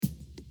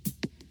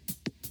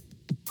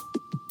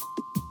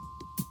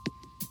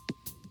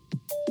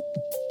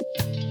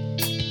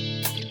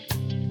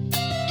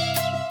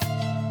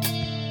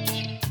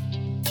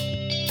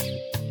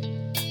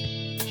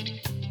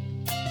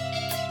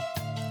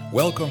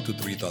Welcome to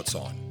Three Thoughts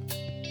On.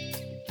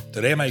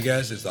 Today my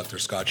guest is Dr.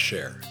 Scott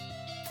Sherr.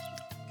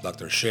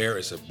 Dr. Sherr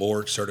is a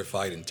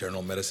board-certified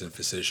internal medicine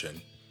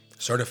physician,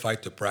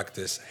 certified to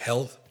practice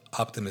health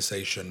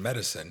optimization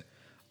medicine,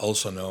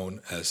 also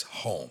known as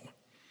home.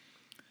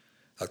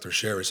 Dr.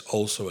 Sherr is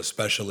also a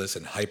specialist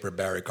in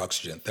hyperbaric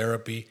oxygen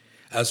therapy,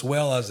 as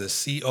well as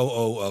the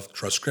COO of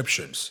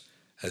Transcriptions,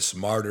 a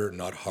smarter,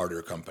 not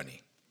harder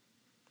company.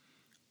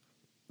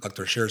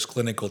 Dr. Sherr's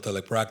clinical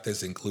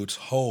telepractice includes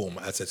home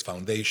as its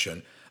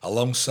foundation,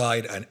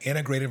 alongside an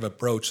integrative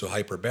approach to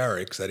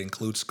hyperbarics that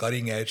includes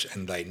cutting-edge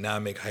and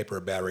dynamic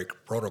hyperbaric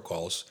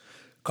protocols,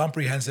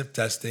 comprehensive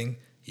testing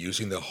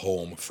using the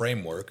home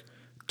framework,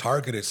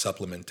 targeted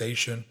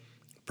supplementation,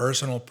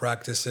 personal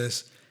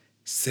practices,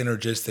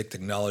 synergistic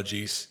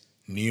technologies,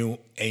 new,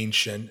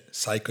 ancient,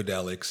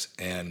 psychedelics,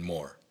 and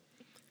more.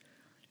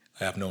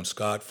 I have known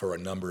Scott for a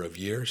number of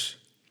years.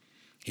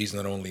 He's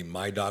not only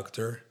my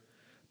doctor,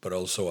 but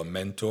also a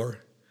mentor.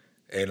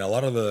 And a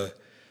lot of the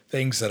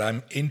things that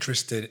I'm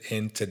interested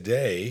in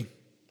today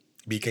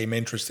became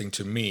interesting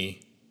to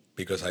me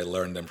because I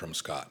learned them from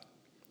Scott.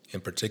 In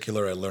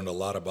particular, I learned a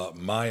lot about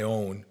my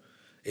own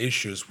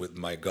issues with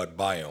my gut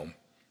biome.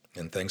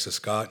 And thanks to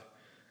Scott,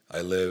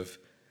 I live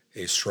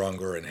a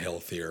stronger and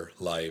healthier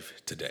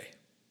life today.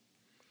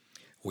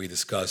 We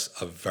discuss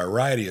a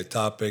variety of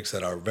topics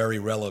that are very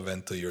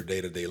relevant to your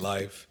day-to-day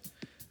life.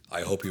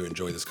 I hope you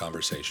enjoy this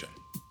conversation.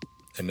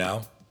 And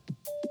now,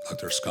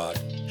 Dr. Scott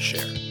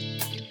Sherr.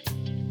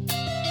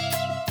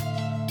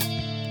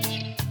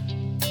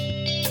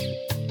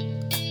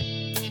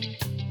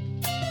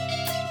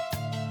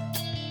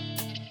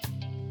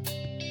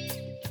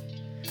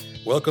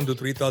 Welcome to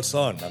Three Thoughts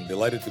On. I'm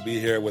delighted to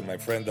be here with my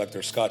friend,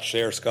 Dr. Scott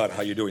Sherr. Scott, how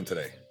are you doing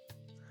today?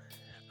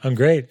 I'm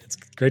great. It's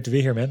great to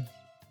be here, man.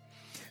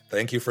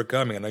 Thank you for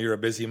coming. I know you're a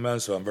busy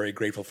man, so I'm very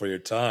grateful for your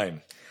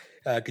time.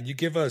 Could you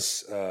give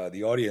us,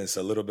 the audience,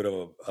 a little bit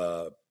of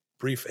a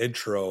brief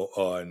intro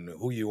on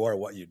who you are,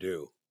 what you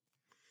do?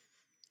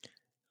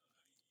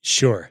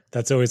 Sure.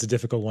 That's always a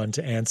difficult one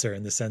to answer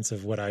in the sense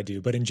of what I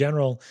do. But in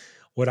general,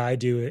 what I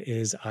do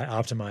is I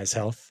optimize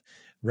health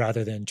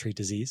rather than treat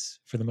disease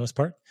for the most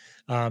part.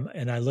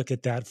 And I look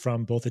at that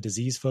from both a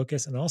disease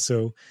focus and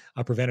also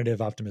a preventative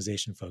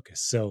optimization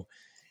focus. So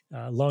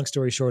long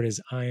story short is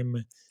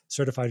I'm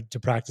certified to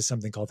practice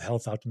something called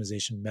health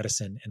optimization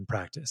medicine and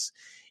practice.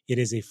 It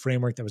is a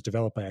framework that was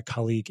developed by a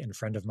colleague and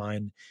friend of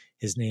mine.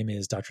 His name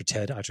is Dr.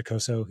 Ted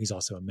Achacoso. He's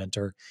also a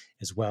mentor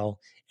as well.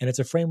 And it's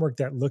a framework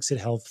that looks at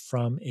health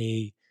from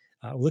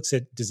looks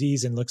at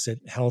disease and looks at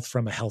health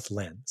from a health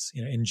lens.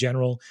 You know, in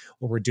general,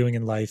 what we're doing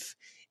in life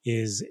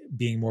is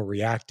being more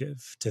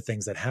reactive to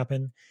things that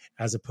happen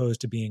as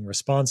opposed to being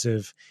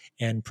responsive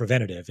and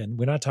preventative. And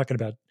we're not talking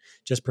about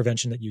just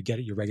prevention that you get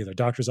at your regular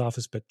doctor's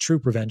office, but true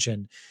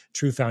prevention,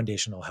 true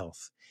foundational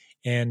health.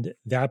 And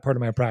that part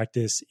of my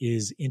practice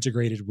is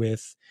integrated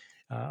with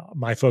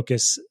my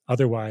focus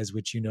otherwise,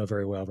 which you know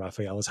very well,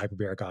 Raphael, is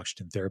hyperbaric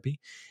oxygen therapy,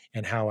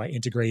 and how I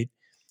integrate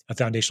a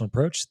foundational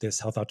approach, this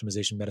health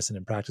optimization medicine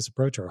and practice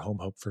approach, or home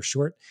hope for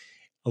short,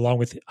 along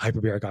with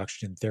hyperbaric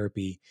oxygen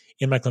therapy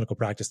in my clinical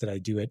practice that I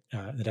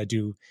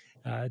do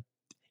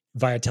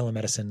via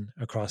telemedicine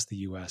across the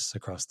U.S.,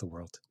 across the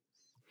world.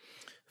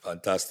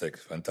 Fantastic.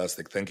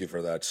 Thank you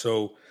for that.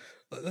 So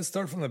let's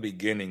start from the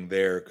beginning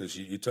there, because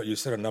you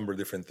said a number of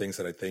different things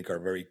that I think are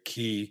very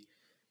key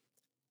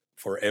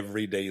for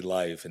everyday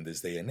life in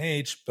this day and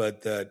age,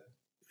 but that,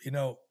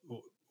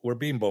 we're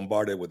being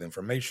bombarded with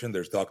information.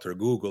 There's Dr.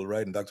 Google,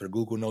 right? And Dr.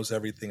 Google knows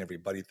everything.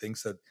 Everybody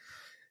thinks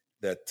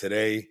that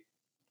today,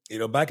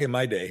 back in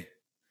my day,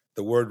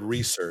 the word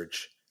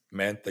research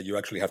meant that you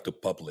actually have to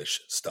publish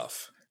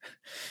stuff.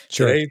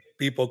 Sure. Today,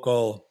 people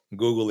call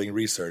Googling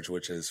research,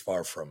 which is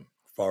far from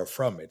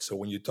it. So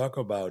when you talk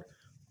about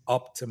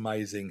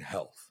optimizing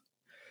health,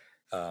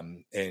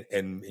 and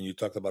you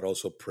talked about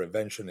also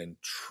prevention and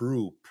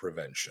true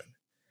prevention.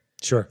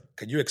 Sure.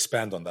 Can you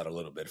expand on that a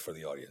little bit for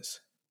the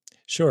audience?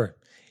 Sure.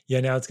 Yeah,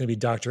 now it's going to be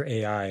Dr.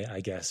 AI, I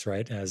guess,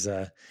 right? As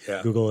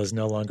Google is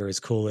no longer as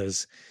cool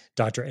as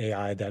Dr.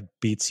 AI that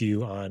beats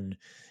you on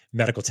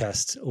medical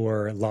tests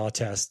or law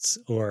tests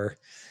or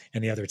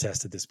any other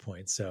test at this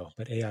point.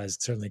 But AI is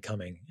certainly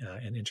coming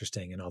and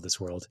interesting in all this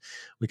world.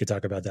 We could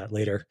talk about that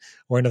later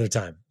or another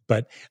time.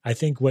 But I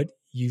think what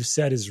you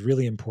said is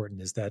really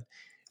important is that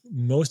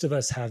most of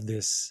us have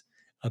this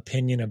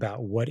opinion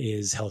about what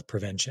is health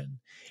prevention.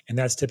 And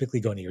that's typically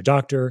going to your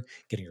doctor,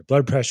 getting your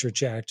blood pressure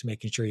checked,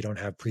 making sure you don't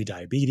have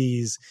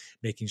prediabetes,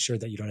 making sure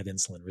that you don't have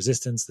insulin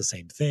resistance, the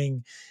same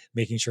thing,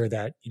 making sure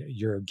that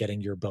you're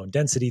getting your bone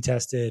density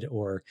tested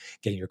or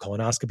getting your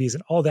colonoscopies.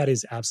 And all that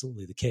is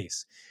absolutely the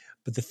case.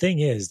 But the thing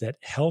is that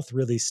health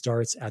really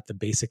starts at the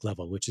basic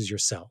level, which is your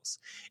cells.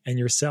 And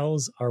your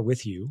cells are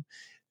with you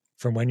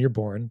from when you're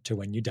born to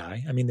when you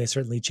die. I mean, they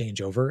certainly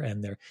change over,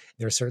 and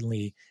they're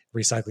certainly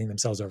recycling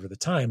themselves over the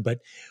time. But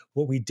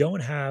what we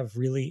don't have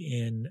really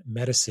in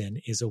medicine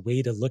is a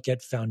way to look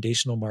at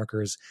foundational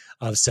markers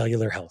of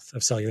cellular health,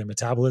 of cellular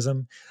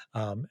metabolism,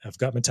 of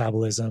gut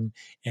metabolism.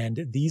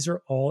 And these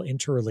are all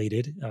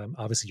interrelated.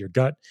 Obviously, your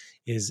gut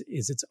is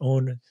its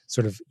own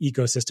sort of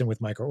ecosystem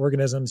with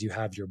microorganisms. You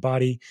have your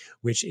body,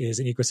 which is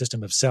an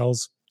ecosystem of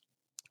cells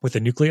with a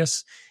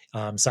nucleus,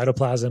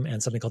 cytoplasm,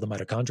 and something called the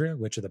mitochondria,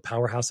 which are the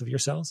powerhouse of your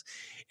cells.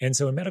 And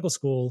so in medical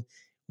school,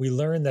 we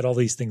learn that all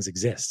these things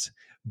exist,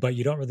 but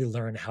you don't really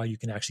learn how you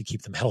can actually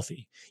keep them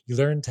healthy. You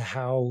learn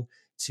how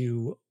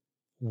to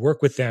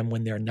work with them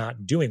when they're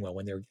not doing well,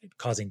 when they're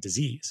causing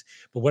disease.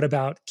 But what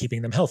about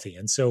keeping them healthy?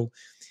 And so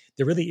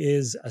there really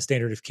is a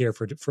standard of care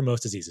for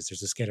most diseases.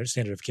 There's a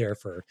standard of care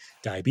for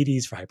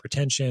diabetes, for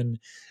hypertension,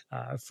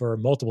 for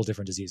multiple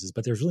different diseases,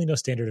 but there's really no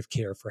standard of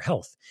care for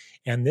health.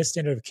 And this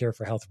standard of care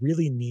for health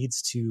really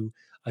needs to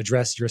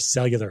address your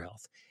cellular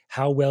health,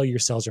 how well your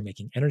cells are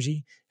making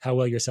energy, how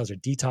well your cells are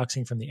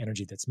detoxing from the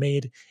energy that's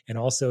made, and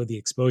also the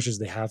exposures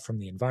they have from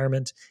the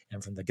environment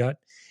and from the gut.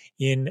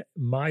 In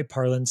my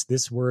parlance,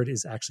 this word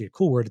is actually a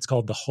cool word. It's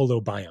called the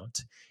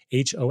holobiont,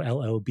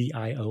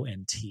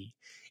 HOLOBIONT.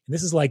 And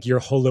this is like your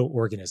holo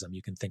organism.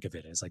 You can think of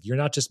it as like you're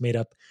not just made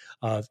up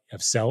of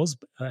cells,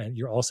 and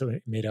you're also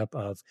made up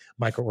of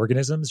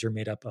microorganisms. You're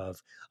made up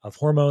of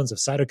hormones, of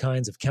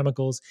cytokines, of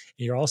chemicals.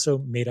 And you're also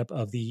made up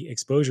of the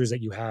exposures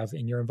that you have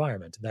in your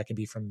environment. And that can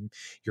be from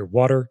your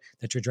water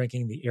that you're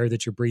drinking, the air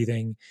that you're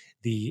breathing,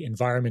 the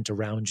environment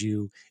around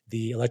you,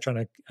 the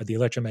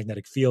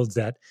electromagnetic fields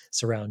that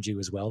surround you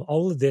as well.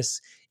 All of this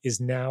is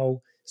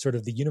now sort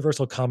of the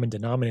universal common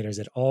denominators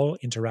that all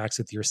interacts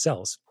with your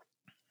cells.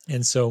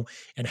 And so,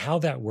 and how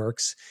that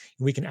works,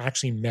 we can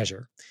actually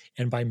measure.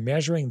 And by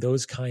measuring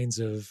those kinds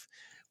of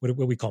what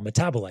we call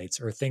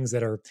metabolites, or things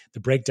that are the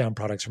breakdown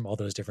products from all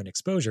those different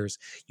exposures,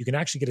 you can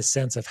actually get a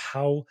sense of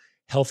how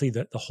healthy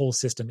the whole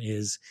system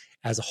is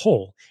as a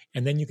whole.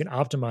 And then you can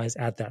optimize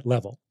at that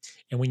level.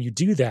 And when you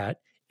do that,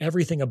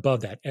 everything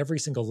above that, every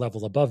single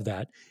level above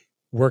that,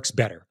 works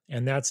better.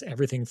 And that's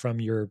everything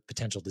from your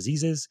potential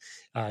diseases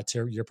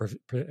to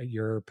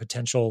your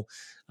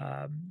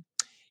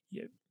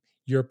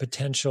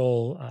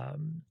potential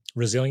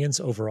resilience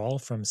overall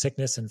from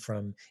sickness and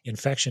from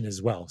infection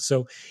as well.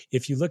 So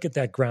if you look at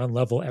that ground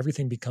level,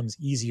 everything becomes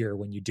easier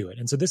when you do it.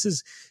 And so this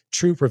is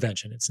true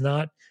prevention. It's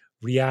not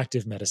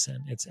reactive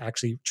medicine. It's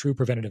actually true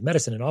preventative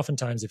medicine. And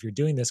oftentimes, if you're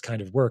doing this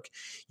kind of work,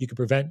 you can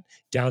prevent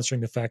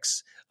downstream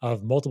effects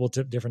of multiple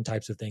different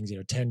types of things,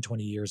 10,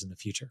 20 years in the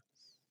future.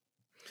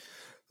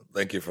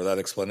 Thank you for that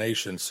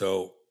explanation.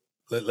 So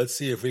let's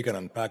see if we can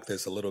unpack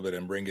this a little bit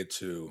and bring it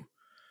to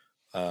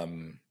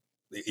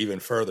even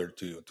further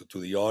to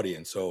the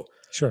audience. So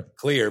sure,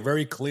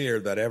 very clear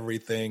that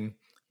everything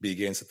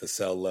begins at the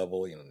cell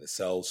level. The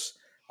cells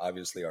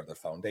obviously are the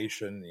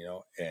foundation,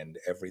 and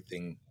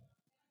everything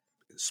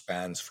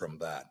spans from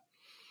that.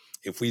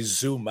 If we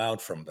zoom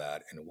out from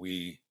that and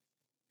we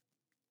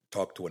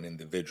talk to an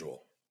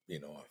individual,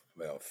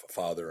 a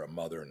father, a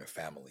mother, and a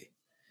family,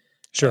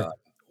 sure.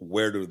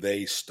 Where do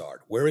they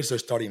start? Where is their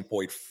starting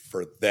point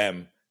for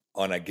them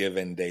on a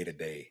given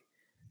day-to-day,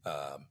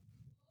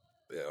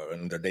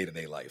 in their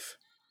day-to-day life?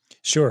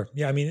 Sure.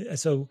 Yeah. I mean,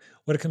 so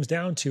what it comes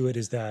down to it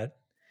is that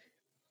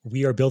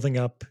we are building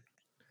up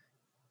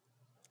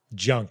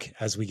junk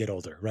as we get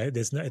older, right?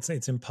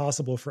 It's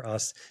impossible for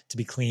us to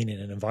be clean in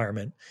an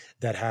environment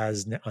that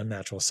has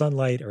unnatural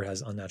sunlight or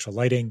has unnatural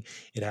lighting.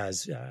 It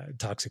has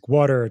toxic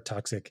water,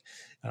 toxic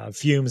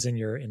fumes in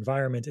your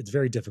environment. It's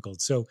very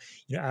difficult. So,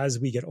 as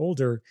we get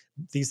older,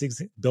 these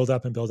things build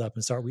up and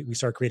we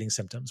start creating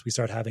symptoms. We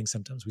start having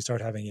symptoms. We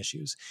start having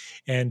issues.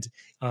 And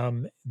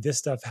this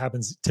stuff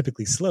happens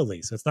typically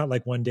slowly. So it's not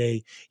like one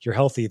day you're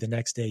healthy, the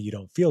next day you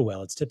don't feel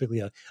well. It's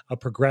typically a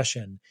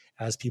progression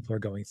as people are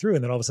going through.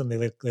 And then all of a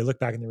sudden they look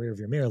back in the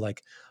rearview mirror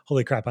like,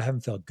 holy crap, I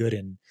haven't felt good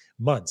in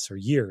months or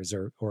years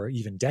or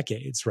even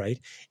decades, right?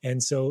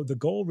 And so the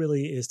goal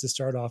really is to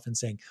start off and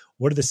saying,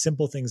 what are the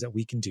simple things that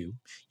we can do,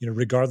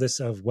 regardless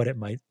of what it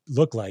might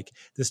look like,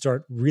 to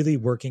start really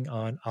working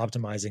on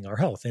optimizing our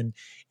health. And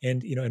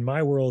in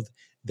my world,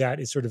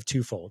 that is sort of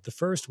twofold. The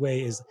first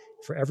way is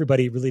for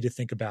everybody really to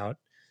think about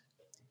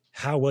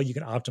how well you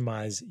can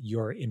optimize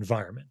your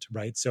environment,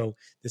 right? So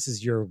this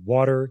is your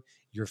water,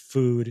 your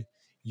food,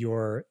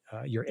 your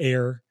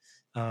air,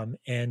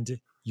 and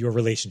your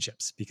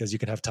relationships, because you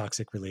can have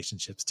toxic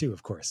relationships too,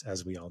 of course,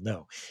 as we all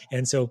know.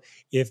 And so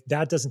if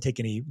that doesn't take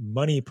any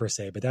money per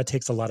se, but that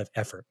takes a lot of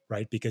effort,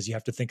 right? Because you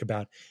have to think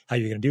about how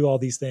you're going to do all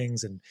these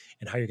things and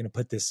how you're going to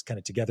put this kind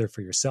of together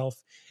for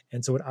yourself.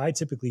 And so what I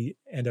typically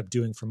end up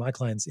doing for my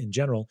clients in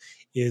general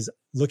is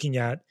looking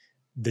at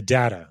the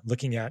data,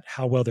 looking at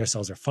how well their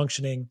cells are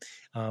functioning,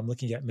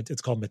 looking at,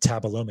 it's called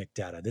metabolomic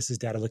data. This is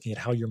data looking at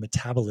how your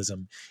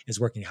metabolism is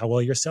working, how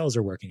well your cells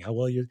are working, how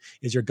well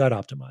is your gut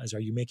optimized? Are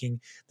you making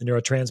the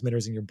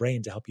neurotransmitters in your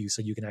brain to help you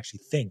so you can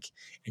actually think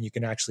and you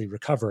can actually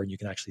recover and you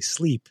can actually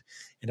sleep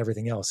and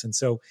everything else? And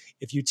so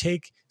if you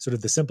take sort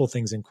of the simple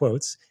things in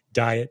quotes,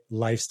 diet,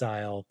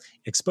 lifestyle,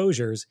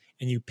 exposures,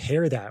 and you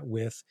pair that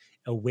with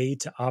a way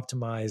to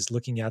optimize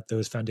looking at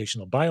those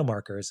foundational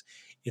biomarkers,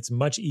 it's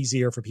much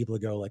easier for people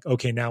to go like,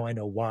 okay, now I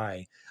know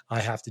why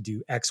I have to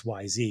do X,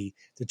 Y, Z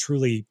to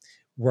truly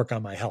work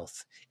on my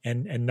health,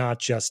 and not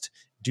just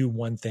do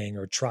one thing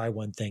or try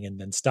one thing and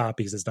then stop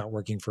because it's not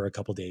working for a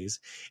couple days.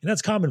 And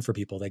that's common for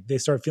people. Like they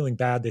start feeling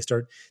bad, they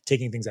start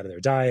taking things out of their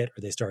diet,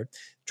 or they start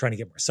trying to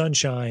get more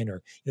sunshine,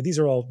 or these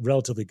are all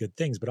relatively good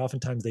things, but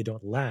oftentimes they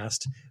don't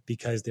last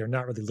because they're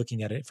not really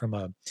looking at it from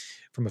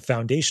a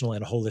foundational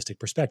and a holistic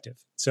perspective.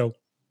 So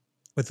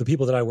with the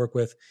people that I work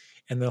with,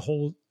 and the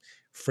whole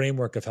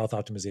framework of health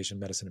optimization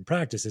medicine and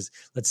practice is,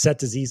 let's set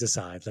disease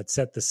aside, let's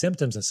set the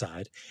symptoms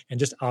aside, and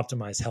just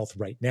optimize health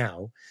right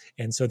now.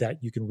 And so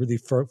that you can really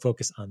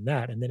focus on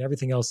that. And then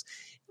everything else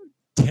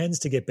tends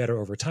to get better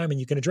over time, and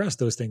you can address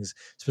those things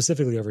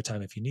specifically over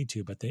time if you need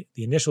to. But the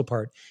initial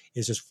part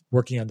is just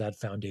working on that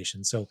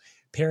foundation. So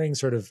pairing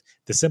sort of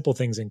the simple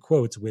things in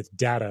quotes with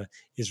data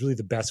is really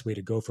the best way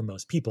to go for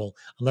most people,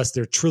 unless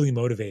they're truly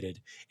motivated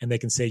and they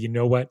can say, you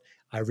know what,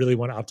 I really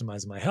want to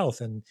optimize my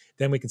health. And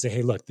then we can say,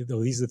 hey, look,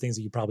 these are the things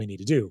that you probably need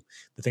to do.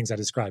 The things I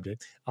described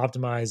it,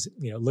 optimize,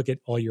 look at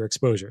all your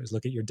exposures,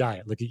 look at your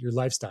diet, look at your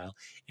lifestyle,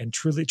 and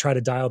truly try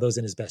to dial those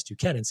in as best you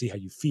can and see how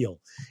you feel,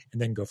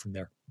 and then go from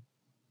there.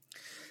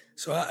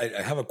 So I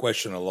have a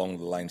question along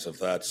the lines of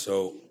that.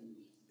 So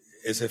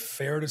is it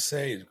fair to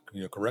say,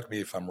 correct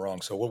me if I'm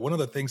wrong. So one of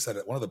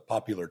the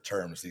popular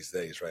terms these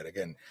days, right?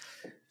 Again,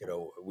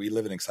 we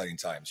live in exciting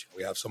times.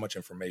 We have so much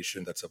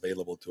information that's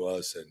available to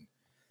us, and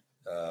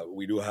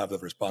we do have the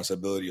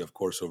responsibility, of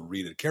course, to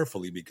read it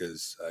carefully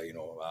because,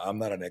 I'm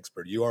not an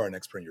expert. You are an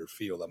expert in your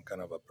field. I'm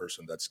kind of a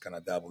person that's kind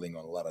of dabbling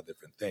on a lot of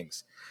different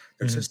things.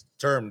 There's this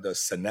term, the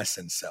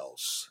senescent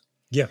cells.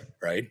 Yeah.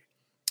 Right.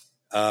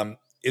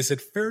 Is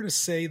it fair to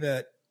say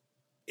that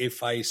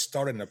if I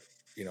start in a,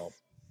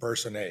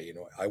 person A,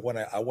 I want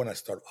to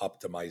start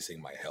optimizing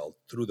my health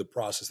through the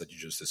process that you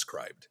just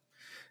described?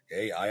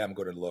 Okay, I am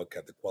going to look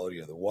at the quality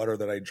of the water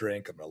that I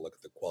drink. I'm going to look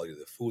at the quality of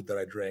the food that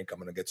I drink. I'm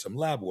going to get some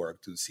lab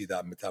work to see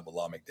that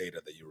metabolomic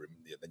data that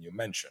you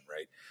mentioned,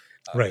 right?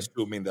 Right.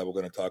 Assuming that we're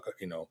going to talk,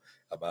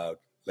 about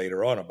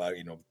later on about,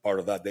 part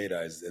of that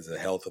data is the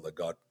health of the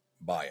gut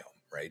biome,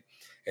 right?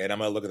 And I'm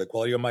going to look at the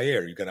quality of my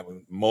air. You can have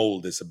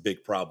mold is a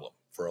big problem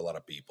for a lot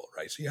of people,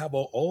 right? So you have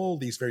all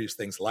these various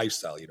things,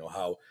 lifestyle,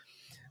 how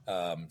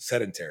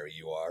sedentary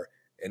you are.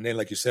 And then,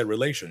 like you said,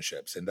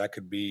 relationships, and that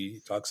could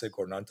be toxic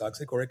or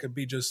non-toxic, or it could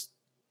be just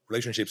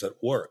relationships at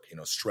work,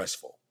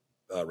 stressful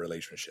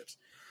relationships.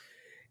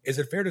 Is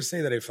it fair to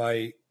say that if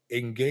I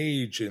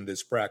engage in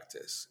this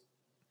practice,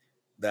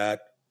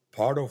 that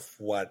part of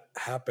what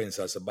happens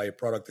as a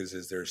byproduct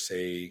is there's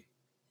a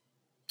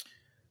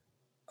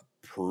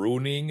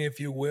pruning, if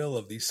you will,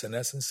 of these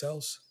senescent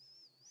cells?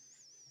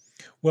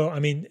 Well, I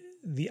mean,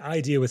 the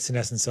idea with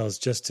senescent cells,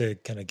 just to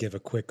kind of give a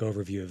quick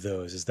overview of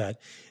those, is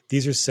that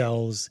these are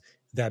cells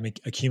that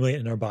accumulate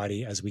in our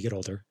body as we get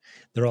older.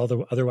 They're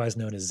otherwise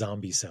known as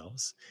zombie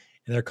cells.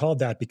 And they're called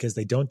that because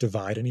they don't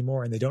divide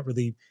anymore and they don't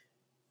really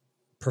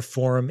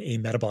perform a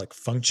metabolic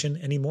function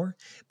anymore.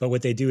 But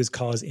what they do is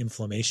cause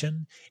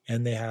inflammation,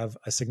 and they have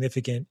a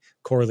significant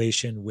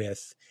correlation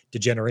with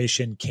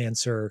degeneration,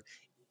 cancer,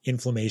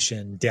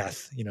 inflammation,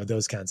 death,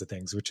 those kinds of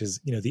things, which is,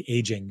 the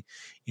aging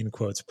in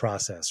quotes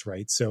process,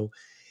 right? So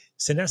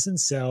senescent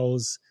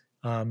cells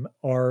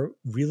are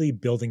really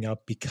building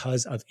up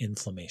because of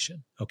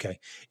inflammation. Okay.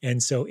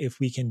 And so if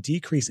we can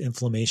decrease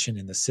inflammation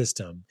in the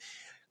system,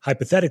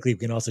 hypothetically, we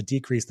can also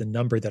decrease the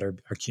number that are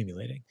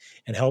accumulating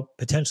and help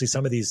potentially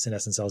some of these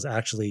senescent cells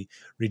actually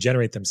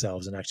regenerate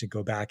themselves and actually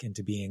go back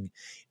into being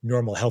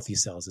normal, healthy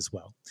cells as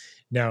well.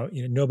 Now,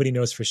 nobody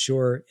knows for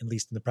sure, at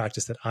least in the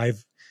practice that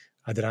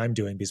I'm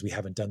doing, because we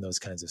haven't done those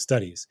kinds of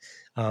studies.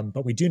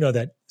 But we do know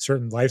that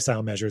certain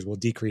lifestyle measures will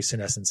decrease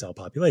senescent cell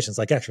populations,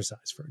 like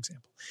exercise, for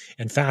example,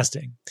 and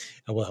fasting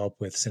will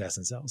help with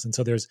senescent cells. And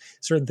so there's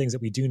certain things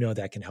that we do know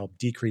that can help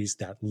decrease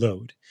that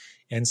load.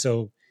 And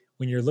so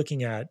when you're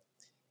looking at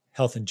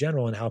health in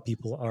general and how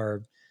people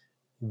are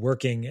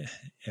working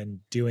and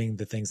doing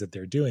the things that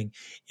they're doing,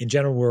 in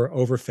general, we're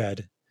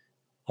overfed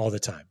all the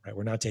time, right?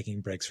 We're not taking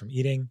breaks from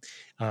eating,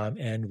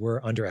 and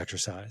we're under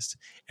exercised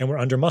and we're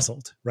under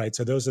muscled, right?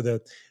 So those are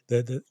the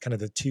kind of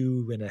the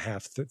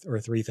 2.5 or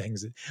 3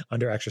 things: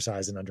 under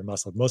exercised and under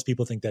muscled. Most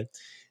people think that,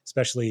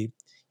 especially,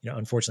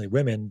 unfortunately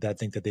women, that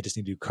think that they just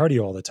need to do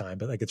cardio all the time,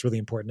 but like it's really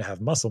important to have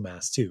muscle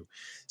mass too.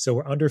 So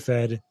we're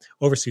overfed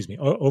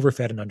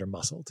and under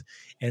muscled.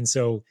 And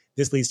so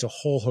this leads to a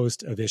whole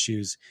host of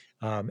issues,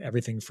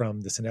 everything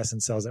from the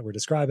senescent cells that we're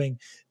describing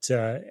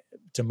to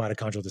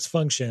mitochondrial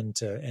dysfunction,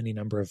 to any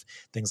number of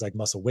things like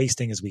muscle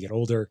wasting as we get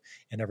older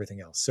and everything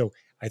else. So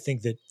I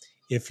think that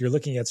if you're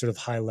looking at sort of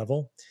high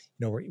level,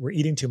 we're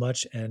eating too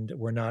much and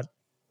we're not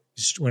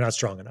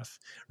strong enough,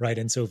 right?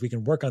 And so if we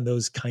can work on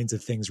those kinds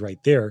of things right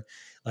there,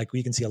 like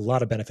we can see a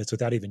lot of benefits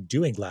without even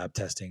doing lab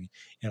testing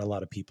in a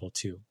lot of people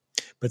too.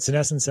 But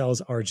senescent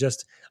cells are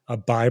just a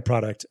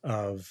byproduct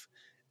of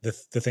the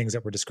things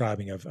that we're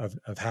describing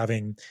of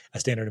having a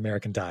standard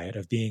American diet,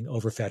 of being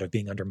overfed, of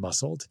being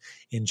undermuscled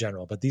in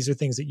general. But these are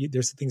things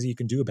there's things that you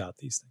can do about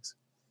these things.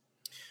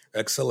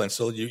 Excellent.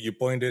 So you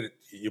pointed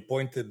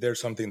there's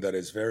something that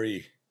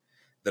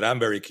I'm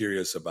very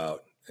curious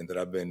about and that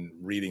I've been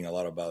reading a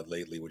lot about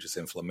lately, which is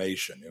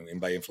inflammation.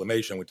 And by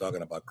inflammation, we're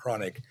talking about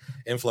chronic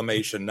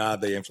inflammation,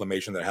 not the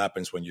inflammation that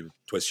happens when you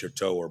twist your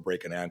toe or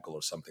break an ankle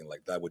or something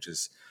like that, which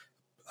is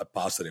a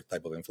positive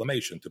type of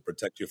inflammation to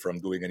protect you from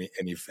doing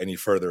any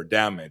further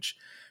damage.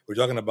 We're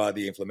talking about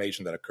the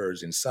inflammation that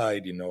occurs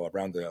inside,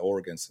 around the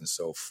organs and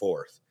so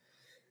forth.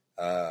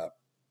 Uh,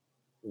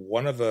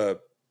 one of the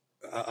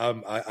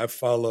I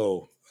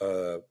follow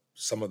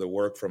some of the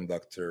work from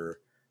Dr.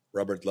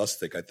 Robert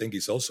Lustig. I think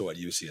he's also at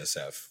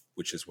UCSF,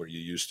 which is where you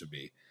used to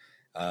be.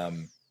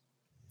 Um,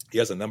 he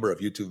has a number of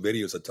YouTube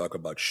videos that talk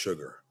about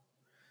sugar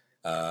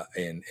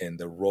and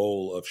the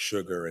role of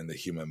sugar in the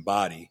human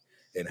body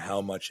and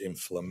how much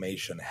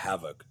inflammation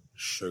havoc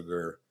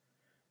sugar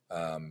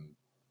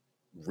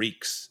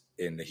wreaks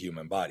in the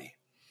human body.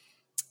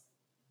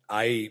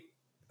 I'm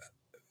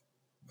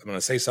going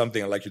to say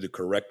something. I'd like you to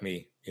correct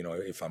me,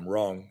 if I'm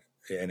wrong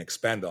and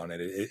expand on it.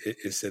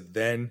 Is it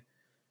then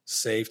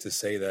safe to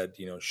say that,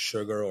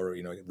 sugar or,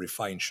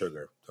 refined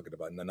sugar, talking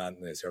about not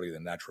necessarily the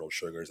natural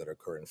sugars that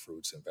occur in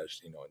fruits and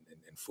vegetables,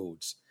 in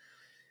foods,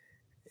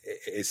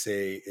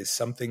 is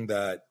something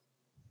that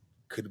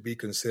could be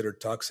considered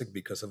toxic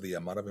because of the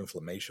amount of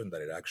inflammation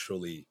that it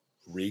actually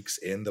wreaks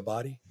in the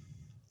body?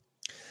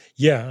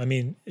 Yeah, I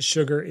mean,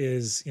 sugar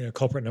is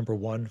culprit number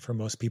one for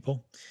most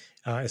people,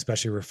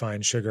 especially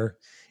refined sugar.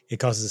 It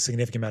causes a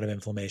significant amount of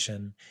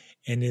inflammation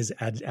and is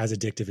as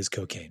addictive as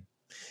cocaine.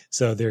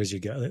 So there's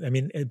you go. I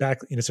mean, back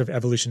sort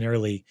of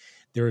evolutionarily,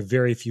 there are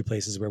very few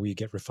places where we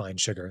get refined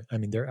sugar. I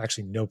mean, there are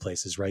actually no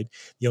places, right?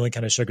 The only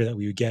kind of sugar that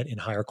we would get in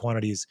higher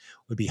quantities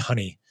would be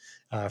honey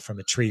from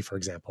a tree, for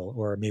example,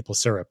 or maple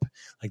syrup.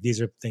 Like these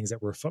are things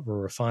that were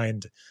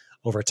refined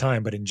over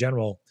time. But in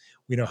general,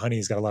 we know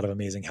honey's got a lot of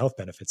amazing health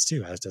benefits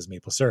too, as does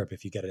maple syrup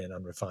if you get it in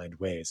unrefined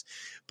ways.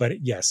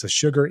 But yeah, so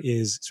sugar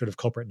is sort of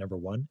culprit number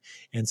one.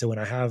 And so when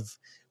I have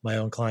my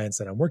own clients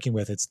that I'm working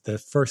with, it's the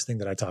first thing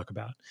that I talk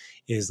about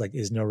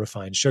is no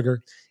refined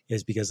sugar,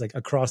 is because like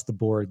across the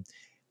board,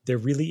 there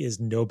really is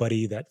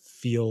nobody that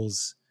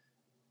feels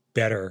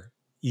better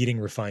eating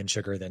refined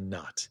sugar than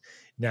not.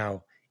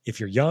 Now, if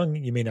you're young,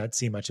 you may not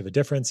see much of a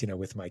difference.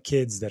 With my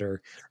kids that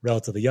are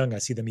relatively young, I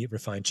see them eat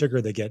refined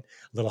sugar. They get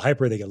a little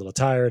hyper, they get a little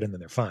tired, and then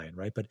they're fine,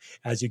 right? But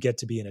as you get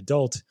to be an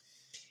adult,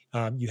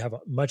 you have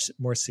a much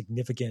more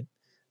significant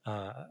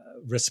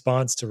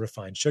response to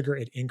refined sugar.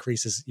 It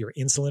increases your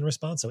insulin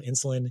response. So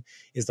insulin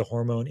is the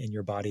hormone in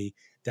your body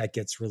that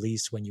gets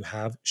released when you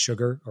have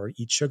sugar or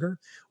eat sugar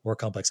or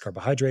complex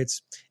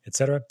carbohydrates, et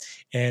cetera.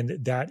 And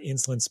that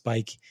insulin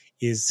spike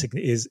is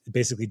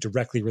basically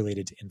directly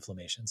related to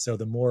inflammation. So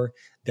the more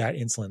that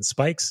insulin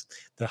spikes,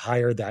 the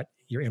higher that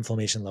your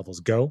inflammation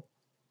levels go,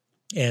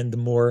 and the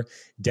more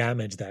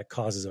damage that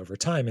causes over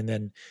time. And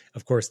then,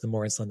 of course, the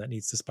more insulin that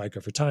needs to spike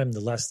over time,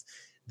 the less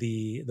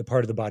the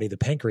part of the body, the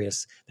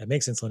pancreas that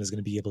makes insulin, is going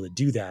to be able to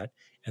do that.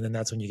 And then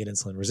that's when you get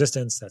insulin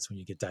resistance. That's when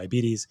you get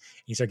diabetes.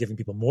 And you start giving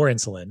people more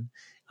insulin.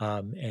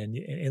 And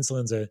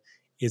insulin's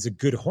is a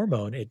good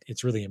hormone.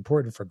 It's really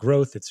important for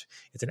growth. It's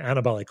an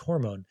anabolic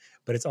hormone,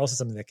 but it's also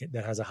something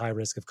that has a high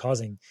risk of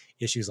causing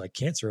issues like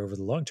cancer over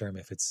the long term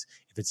if it's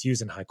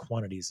used in high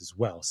quantities as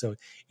well. So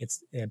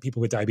and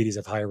people with diabetes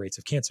have higher rates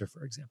of cancer,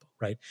 for example,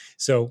 right?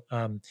 So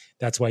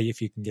that's why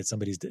if you can get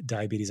somebody's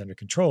diabetes under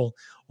control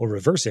or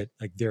reverse it,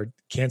 like their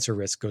cancer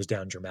risk goes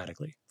down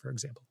dramatically, for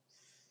example.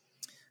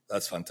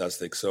 That's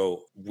fantastic.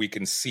 So we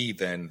can see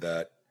then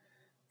that,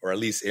 or at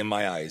least in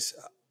my eyes,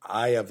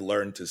 I have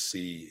learned to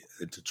see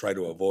and to try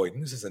to avoid.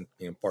 And this is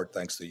in part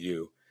thanks to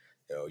you.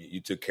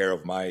 You took care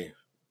of my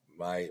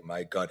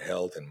gut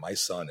health and my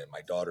son and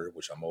my daughter,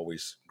 which I'm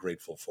always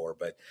grateful for.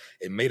 But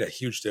it made a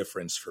huge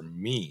difference for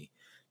me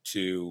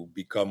to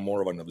become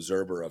more of an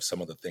observer of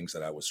some of the things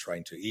that I was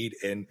trying to eat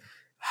and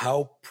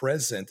how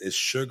present is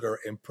sugar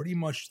in pretty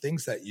much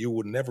things that you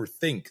would never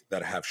think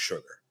that have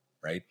sugar,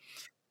 right?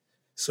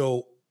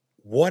 So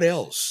what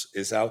else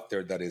is out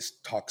there that is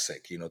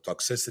toxic?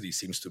 Toxicity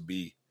seems to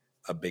be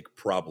a big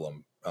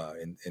problem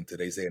in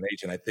today's day and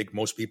age. And I think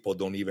most people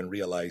don't even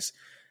realize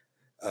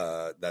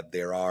that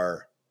there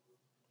are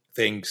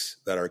things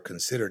that are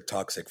considered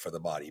toxic for the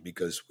body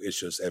because it's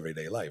just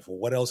everyday life. Well,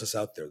 what else is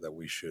out there that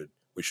we should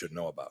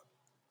know about?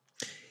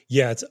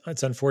 Yeah,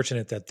 it's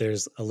unfortunate that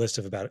there's a list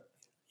of about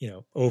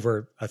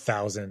over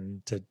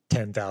 1,000 to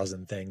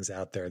 10,000 things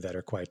out there that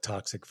are quite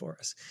toxic for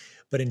us.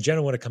 But in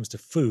general, when it comes to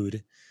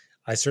food,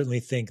 I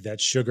certainly think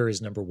that sugar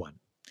is number one.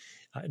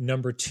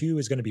 Number two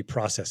is going to be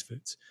processed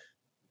foods.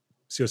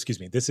 So, excuse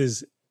me, this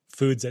is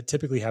foods that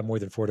typically have more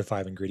than 4 to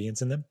 5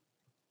 ingredients in them.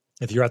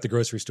 If you're at the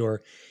grocery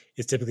store,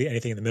 it's typically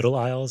anything in the middle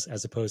aisles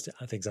as opposed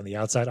to things on the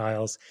outside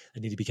aisles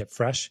that need to be kept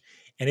fresh.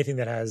 Anything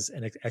that has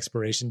an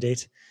expiration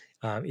date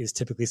is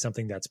typically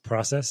something that's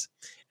processed,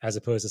 as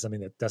opposed to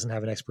something that doesn't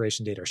have an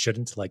expiration date or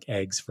shouldn't, like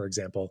eggs, for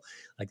example.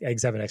 Like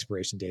eggs have an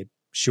expiration date,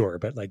 sure,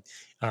 but like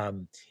but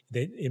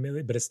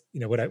it's,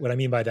 what I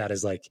mean by that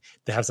is like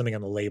they have something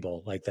on the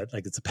label like that,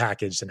 like it's a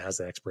package and has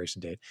an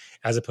expiration date,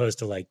 as opposed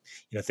to like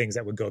things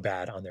that would go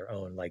bad on their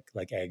own, like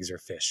eggs or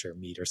fish or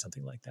meat or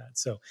something like that.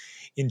 So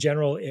in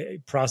general,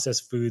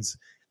 processed foods,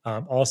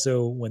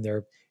 also when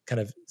they're kind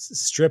of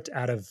stripped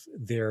out of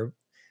their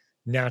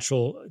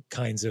natural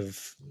kinds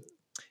of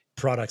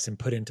products and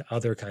put into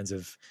other kinds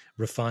of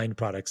refined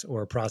products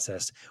or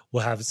processed,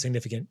 will have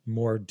significant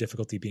more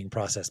difficulty being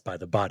processed by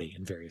the body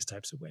in various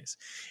types of ways.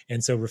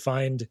 And so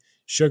refined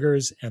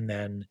sugars and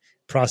then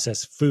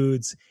processed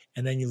foods.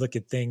 And then you look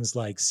at things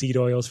like seed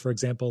oils, for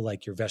example,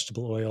 like your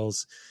vegetable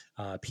oils,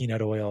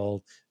 peanut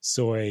oil,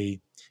 soy,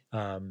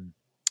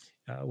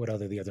 what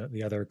other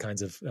the other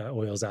kinds of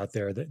oils out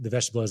there, the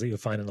vegetable oils that you'll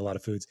find in a lot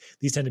of foods.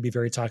 These tend to be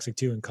very toxic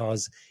too and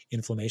cause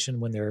inflammation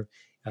when they're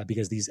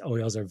because these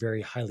oils are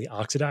very highly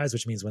oxidized,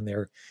 which means when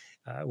the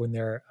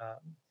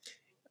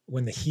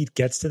heat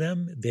gets to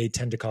them, they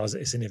tend to cause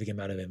a significant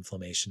amount of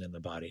inflammation in the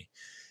body.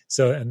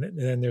 So, and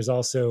then there's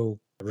also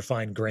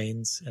refined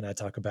grains, and I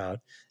talk about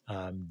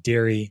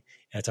dairy,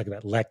 and I talk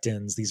about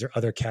lectins. These are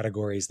other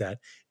categories that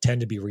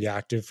tend to be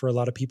reactive for a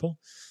lot of people.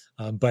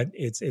 But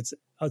it's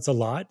a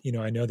lot.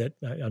 I know that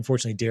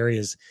unfortunately dairy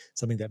is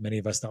something that many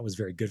of us thought was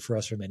very good for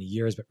us for many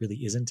years, but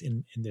really isn't.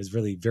 And there's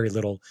really very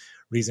little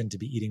reason to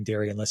be eating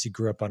dairy unless you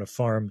grew up on a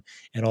farm,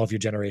 and all of your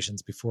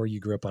generations before you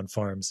grew up on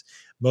farms.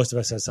 Most of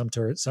us have some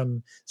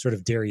sort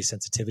of dairy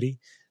sensitivity.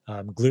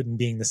 Gluten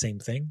being the same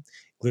thing.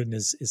 Gluten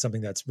is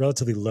something that's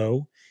relatively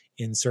low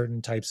in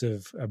certain types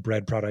of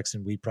bread products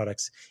and wheat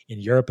products in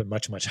Europe, and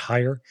much, much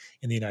higher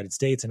in the United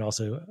States, and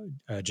also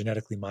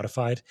genetically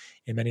modified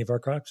in many of our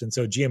crops. And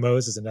so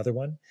GMOs is another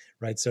one,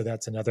 right? So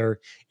that's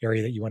another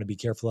area that you want to be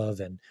careful of.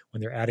 And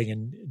when they're adding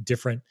in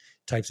different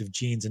types of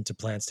genes into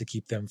plants to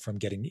keep them from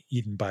getting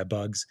eaten by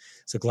bugs.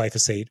 So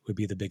glyphosate would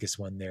be the biggest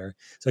one there.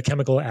 So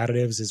chemical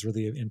additives is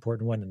really an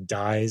important one, and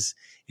dyes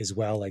as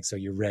well. Like, so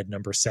your red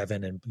number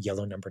 7 and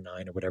yellow number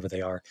 9 or whatever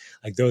they are,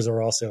 like those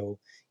are also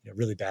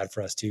really bad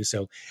for us too.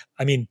 So,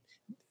 I mean,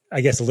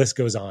 I guess the list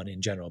goes on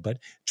in general, but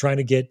trying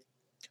to get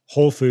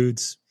whole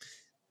foods,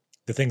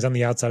 the things on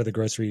the outside of the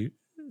grocery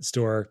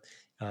store,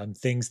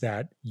 things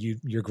that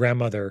your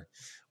grandmother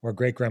or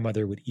great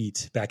grandmother would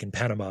eat back in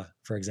Panama,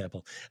 for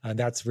example.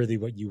 That's really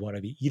what you want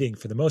to be eating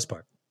for the most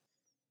part.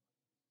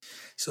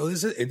 So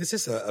this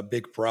is a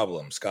big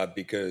problem, Scott,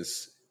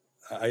 because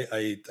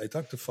I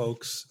talk to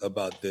folks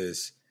about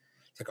this.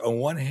 It's like on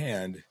one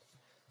hand,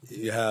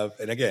 you have,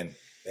 and again,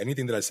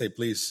 anything that I say,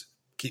 please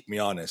keep me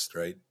honest,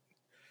 right?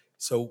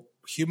 So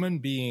human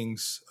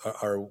beings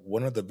are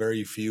one of the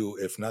very few,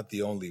 if not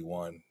the only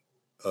one,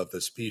 of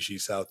the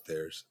species out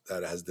there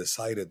that has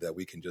decided that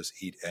we can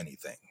just eat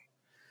anything.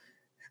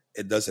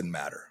 It doesn't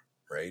matter,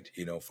 right?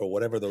 For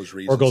whatever those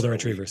reasons. Or golden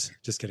retrievers.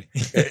 Just kidding.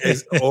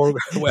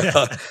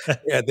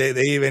 Yeah,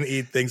 they even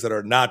eat things that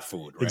are not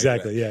food, right?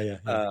 Exactly. Yeah.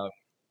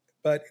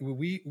 But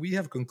we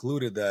have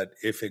concluded that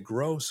if it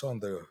grows in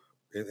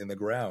the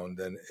ground,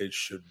 then it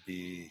should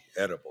be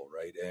edible,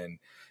 right? And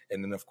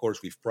then of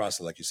course we've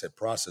processed, like you said,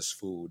 processed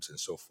foods and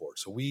so forth.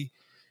 So we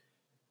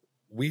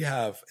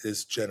have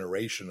this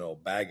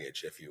generational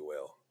baggage, if you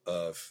will,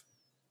 of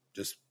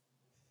just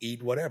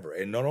eat whatever.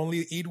 And not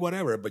only eat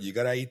whatever, but you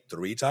got to eat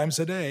 3 times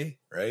a day,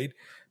 right?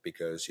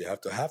 Because you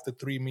have to have the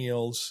 3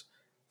 meals.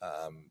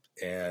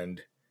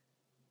 And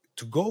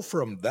to go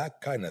from that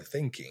kind of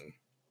thinking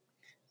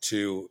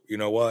to, you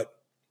know what,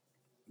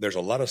 there's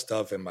a lot of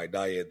stuff in my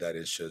diet that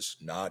is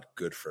just not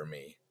good for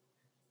me.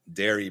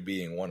 Dairy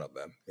being one of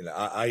them.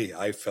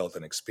 I felt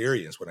an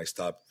experience when I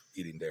stopped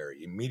eating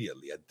dairy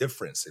immediately, a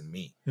difference in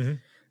me, Mm-hmm.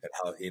 and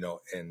how,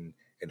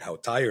 and how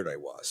tired I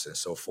was and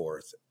so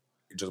forth.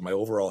 Just my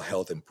overall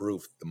health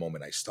improved the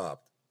moment I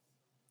stopped.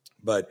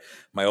 But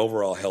my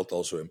overall health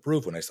also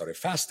improved when I started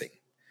fasting.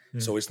 Mm-hmm.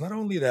 So it's not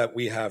only that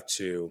we have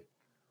to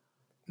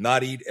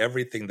not eat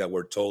everything that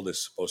we're told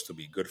is supposed to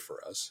be good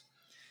for us,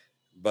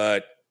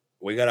 but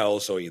we got to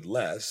also eat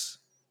less,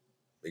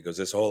 because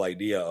this whole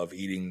idea of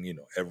eating,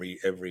 every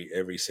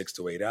 6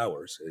 to 8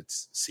 hours, it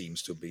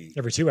seems to be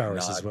every 2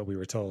 hours is what we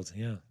were told.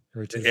 Yeah.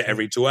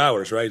 Every 2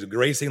 hours, right?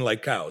 Grazing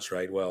like cows,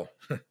 right? Well,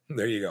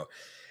 there you go.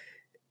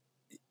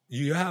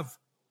 You have,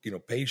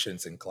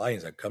 patients and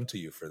clients that come to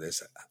you for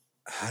this.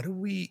 How do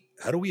we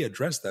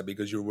address that?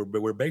 Because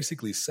we're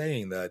basically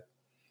saying that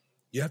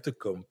you have to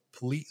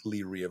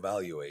completely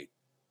reevaluate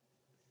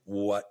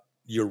what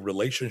your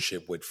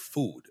relationship with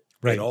food,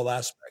 right, in all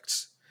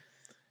aspects.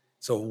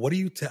 So what do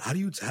you how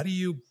do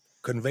you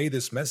convey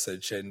this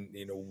message, and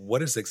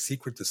what is the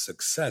secret to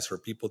success for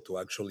people to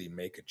actually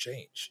make a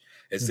change?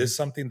 Is this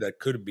something that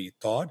could be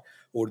taught,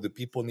 or do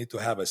people need to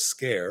have a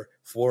scare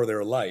for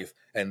their life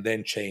and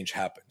then change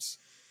happens?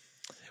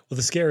 Well,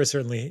 the scare is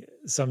certainly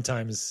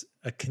sometimes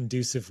a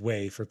conducive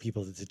way for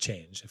people to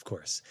change, of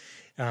course.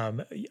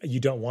 You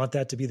don't want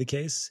that to be the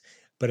case,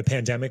 but a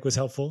pandemic was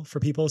helpful for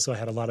people. So I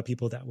had a lot of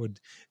people that would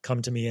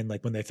come to me, and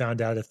like when they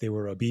found out if they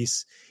were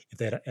obese, if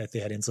they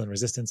had insulin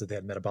resistance, if they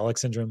had metabolic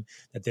syndrome,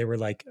 that they were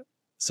like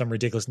some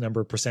ridiculous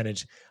number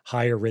percentage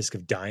higher risk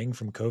of dying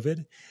from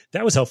COVID.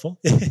 That was helpful.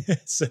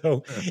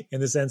 So in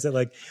the sense that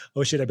like,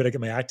 oh shit, I better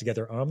get my act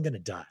together, or I'm going to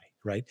die.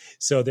 Right.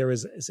 So there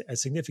was a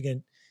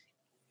significant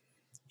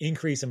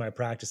increase in my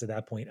practice at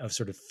that point of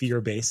sort of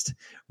fear-based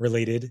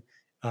related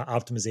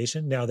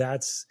optimization. Now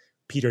that's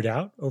petered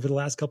out over the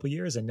last couple of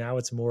years, and now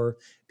it's more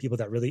people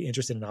that are really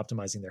interested in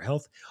optimizing their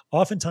health.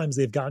 Oftentimes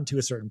they've gotten to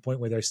a certain point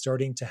where they're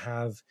starting to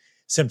have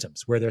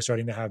symptoms, where they're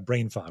starting to have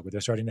brain fog, where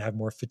they're starting to have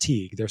more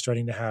fatigue, they're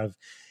starting to have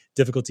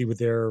difficulty with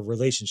their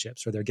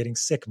relationships, or they're getting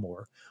sick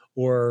more,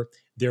 or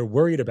they're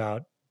worried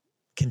about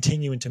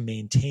continuing to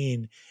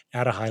maintain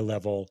at a high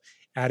level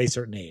at a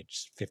certain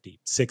age,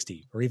 50,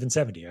 60, or even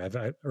 70.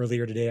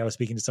 Earlier today, I was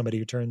speaking to somebody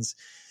who turns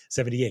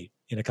 78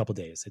 in a couple of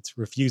days. It's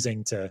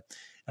refusing to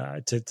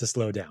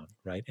slow down,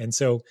 right? And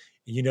so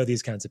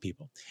these kinds of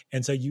people.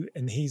 And so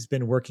he's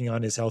been working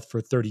on his health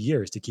for 30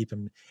 years to keep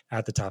him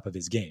at the top of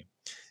his game.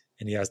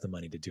 And he has the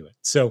money to do it.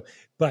 So,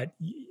 but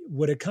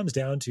what it comes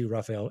down to,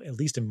 Raphael, at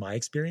least in my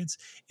experience,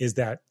 is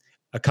that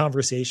a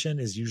conversation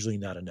is usually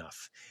not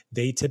enough.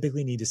 They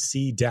typically need to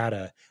see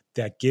data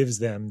that gives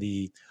them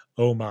the,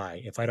 oh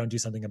my, if I don't do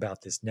something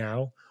about this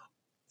now,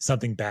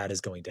 something bad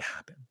is going to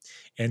happen.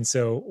 And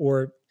so,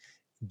 or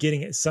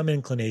getting some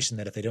inclination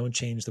that if they don't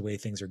change the way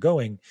things are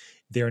going,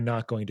 they're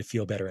not going to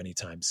feel better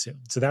anytime soon.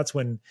 So that's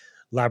when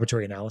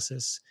laboratory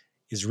analysis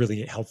is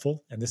really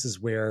helpful. And this is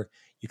where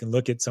you can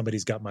look at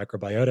somebody's gut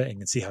microbiota and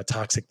can see how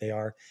toxic they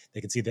are. They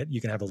can see that you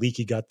can have a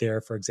leaky gut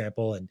there, for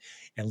example, and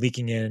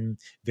leaking in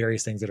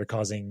various things that are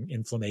causing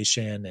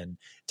inflammation and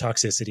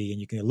toxicity.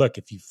 And you can look,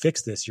 if you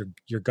fix this,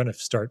 you're going to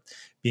start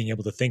being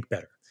able to think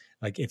better.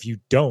 Like if you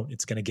don't,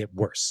 it's going to get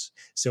worse.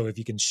 So if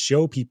you can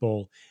show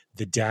people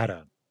the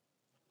data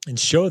and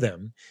show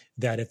them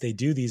that if they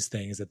do these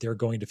things, that they're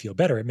going to feel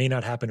better. It may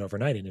not happen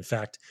overnight. And in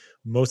fact,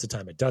 most of the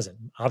time it doesn't.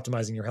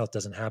 Optimizing your health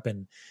doesn't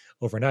happen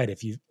overnight.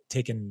 If you've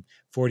taken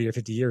 40 or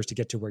 50 years to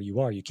get to where you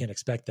are, you can't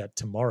expect that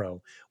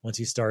tomorrow, once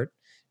you start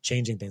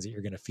changing things, that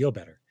you're going to feel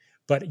better.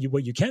 But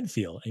what you can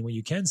feel and what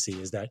you can see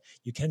is that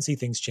you can see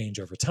things change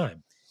over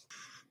time.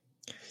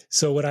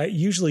 So what I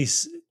usually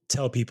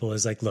tell people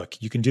is like,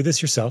 look, you can do this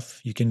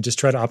yourself. You can just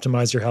try to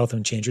optimize your health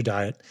and change your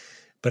diet.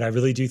 But I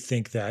really do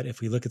think that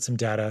if we look at some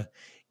data,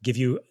 give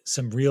you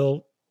some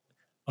real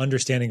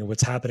understanding of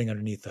what's happening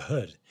underneath the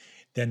hood,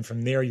 then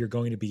from there, you're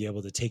going to be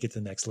able to take it to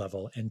the next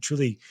level and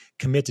truly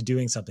commit to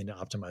doing something to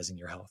optimizing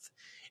your health.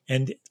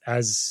 And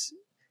as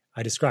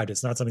I described,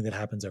 it's not something that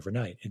happens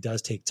overnight. It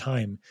does take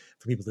time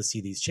for people to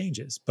see these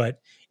changes. But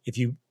if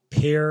you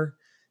pair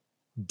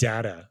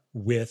data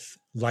with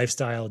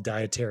lifestyle,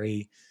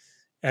 dietary,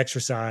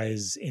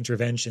 exercise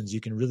interventions, you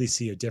can really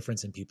see a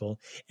difference in people.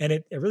 And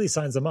it really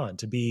signs them on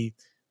to be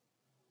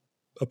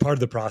a part of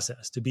the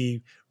process, to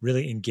be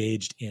really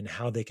engaged in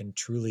how they can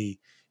truly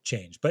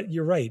change. But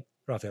you're right,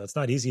 Raphael, it's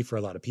not easy for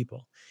a lot of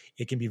people.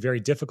 It can be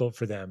very difficult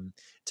for them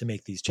to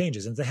make these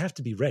changes, and they have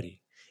to be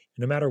ready.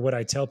 No matter what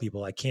I tell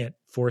people, I can't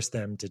force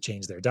them to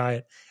change their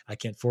diet. I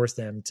can't force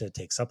them to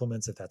take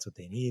supplements if that's what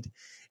they need.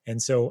 And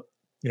so,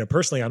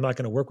 personally, I'm not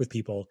going to work with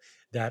people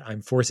that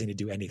I'm forcing to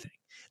do anything.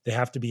 They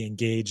have to be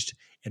engaged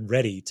and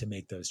ready to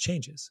make those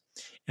changes.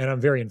 And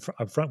I'm very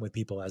upfront with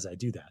people as I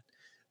do that.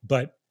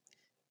 But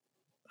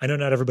I know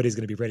not everybody's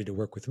going to be ready to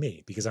work with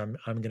me, because I'm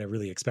going to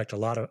really expect a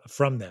lot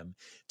from them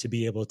to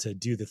be able to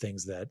do the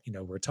things that,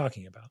 we're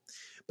talking about.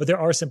 But there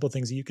are simple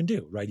things that you can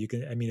do, right?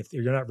 If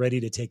you're not ready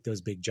to take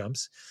those big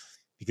jumps,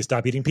 you can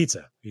stop eating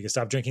pizza. You can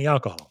stop drinking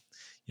alcohol.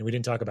 We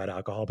didn't talk about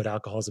alcohol, but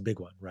alcohol is a big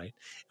one, right?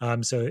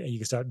 So you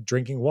can start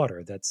drinking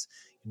water that's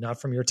not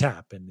from your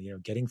tap,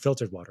 and getting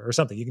filtered water or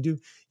something. You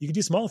can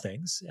do small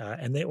things,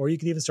 or you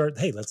can even start.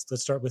 Hey, let's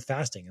start with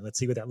fasting, and let's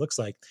see what that looks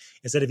like.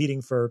 Instead of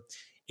eating for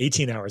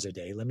 18 hours a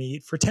day, let me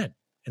eat for 10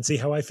 and see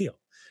how I feel.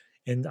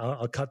 And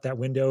I'll cut that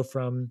window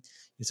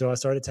so I'll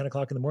start at 10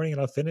 o'clock in the morning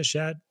and I'll finish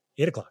at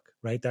 8 o'clock,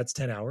 right? That's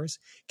 10 hours.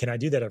 Can I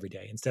do that every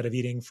day instead of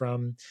eating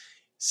from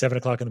 7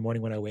 o'clock in the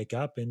morning when I wake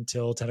up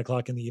until 10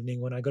 o'clock in the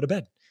evening when I go to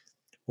bed?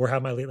 Or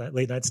have my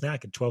late night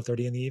snack at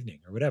 12:30 in the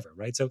evening or whatever,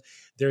 right? So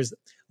there's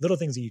little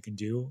things that you can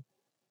do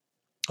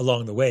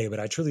along the way,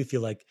 but I truly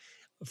feel like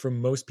for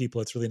most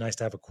people, it's really nice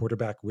to have a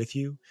quarterback with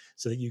you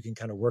so that you can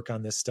kind of work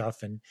on this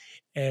stuff.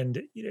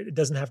 And it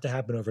doesn't have to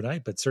happen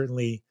overnight, but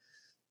certainly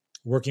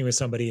working with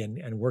somebody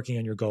and working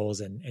on your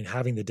goals and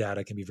having the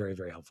data can be very,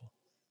 very helpful.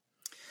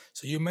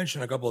 So you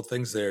mentioned a couple of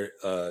things there.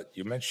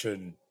 You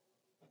mentioned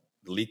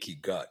leaky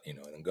gut,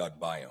 and gut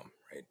biome,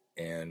 right?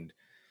 And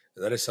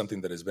that is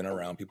something that has been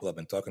around. People have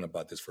been talking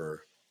about this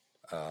for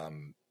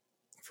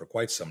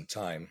quite some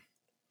time.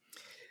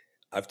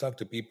 I've talked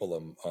to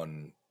people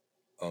on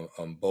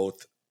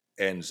both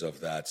ends of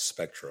that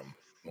spectrum.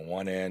 On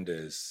one end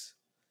is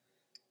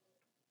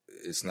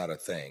it's not a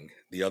thing.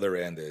 The other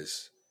end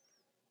is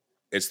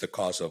it's the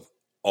cause of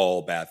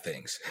all bad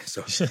things.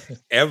 So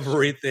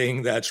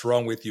everything that's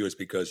wrong with you is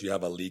because you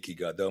have a leaky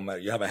gut. Don't matter.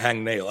 You have a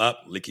hangnail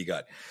up, leaky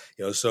gut.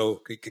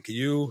 So can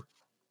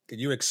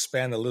you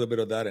expand a little bit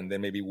of that, and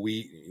then maybe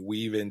we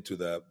weave into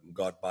the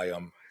gut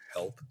biome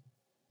health?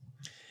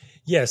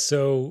 Yeah.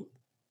 So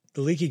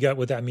the leaky gut,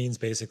 what that means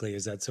basically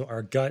is that so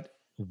our gut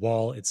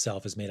wall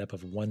itself is made up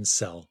of one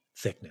cell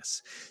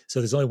thickness. So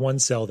there's only one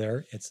cell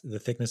there. It's the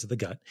thickness of the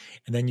gut.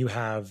 And then you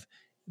have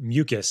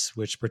mucus,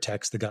 which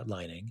protects the gut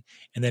lining.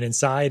 And then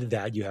inside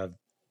that, you have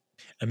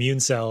immune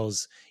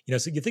cells.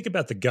 So you think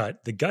about the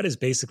gut is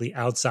basically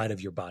outside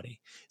of your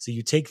body. So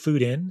you take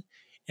food in,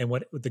 and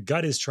what the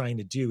gut is trying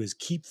to do is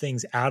keep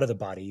things out of the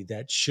body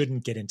that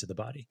shouldn't get into the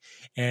body.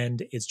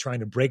 And it's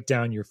trying to break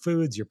down your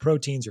foods, your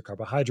proteins, your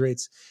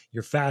carbohydrates,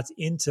 your fats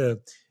into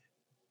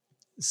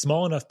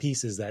small enough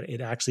pieces that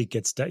it actually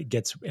gets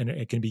and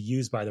it can be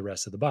used by the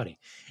rest of the body.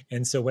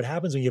 And so what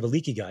happens when you have a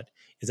leaky gut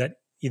is that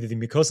either the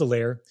mucosal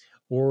layer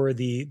or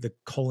the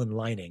colon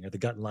lining or the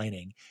gut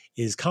lining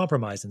is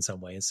compromised in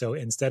some way. And so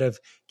instead of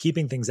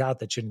keeping things out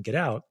that shouldn't get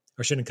out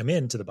or shouldn't come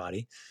into the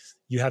body,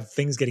 you have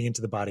things getting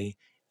into the body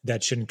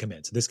that shouldn't come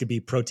in. So this could be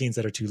proteins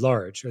that are too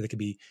large, or there could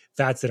be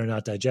fats that are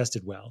not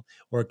digested well,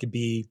 or it could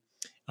be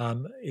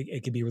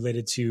it could be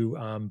related to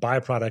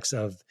byproducts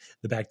of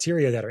the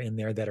bacteria that are in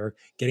there that are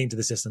getting to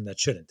the system that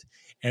shouldn't.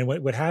 And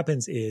what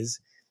happens is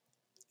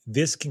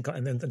this can,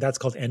 and that's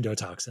called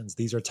endotoxins.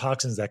 These are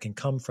toxins that can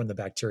come from the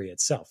bacteria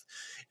itself.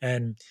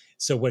 And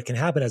so what can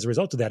happen as a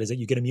result of that is that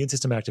you get immune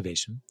system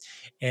activation,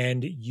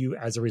 and you,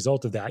 as a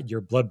result of that,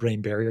 your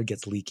blood-brain barrier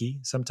gets leaky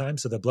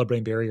sometimes. So the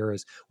blood-brain barrier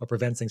is what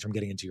prevents things from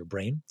getting into your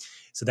brain.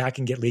 So that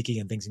can get leaky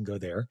and things can go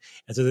there.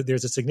 And so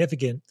there's a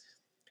significant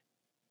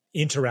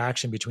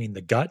interaction between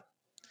the gut,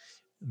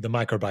 the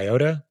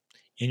microbiota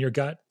in your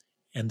gut,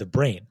 and the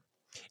brain.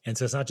 And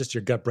so it's not just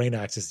your gut brain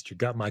axis, it's your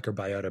gut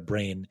microbiota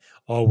brain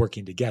all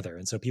working together.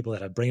 And so people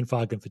that have brain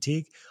fog and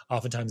fatigue,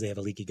 oftentimes they have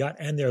a leaky gut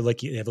and they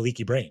have a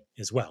leaky brain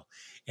as well.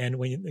 And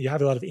when you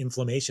have a lot of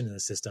inflammation in the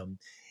system,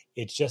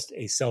 it's just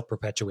a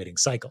self-perpetuating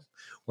cycle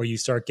where you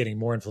start getting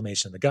more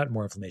inflammation in the gut,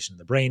 more inflammation in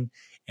the brain,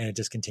 and it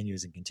just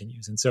continues and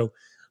continues. And so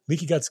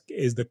leaky guts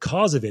is the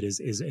cause of it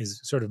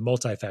is sort of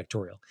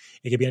multifactorial.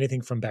 It could be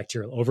anything from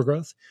bacterial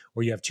overgrowth,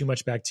 where you have too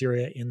much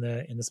bacteria in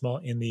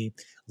the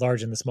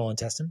large and the small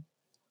intestine.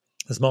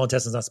 The small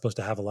intestine is not supposed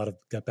to have a lot of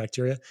gut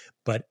bacteria,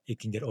 but it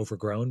can get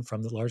overgrown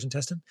from the large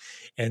intestine.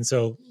 And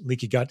so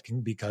leaky gut can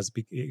be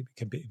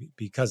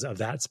because of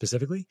that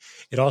specifically.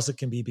 It also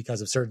can be because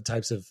of certain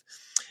types of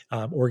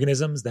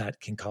organisms that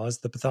can cause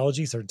the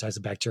pathology, certain types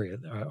of bacteria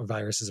or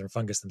viruses or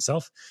fungus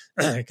themselves.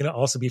 It can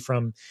also be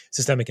from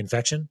systemic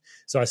infection.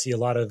 So I see a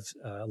lot of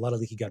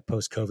leaky gut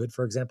post-COVID,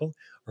 for example,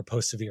 or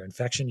post-severe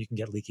infection. You can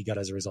get leaky gut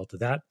as a result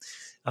of that.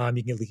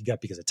 You can get leaky gut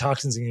because of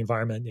toxins in the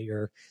environment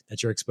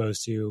that you're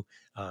exposed to.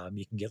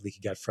 You can get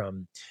leaky gut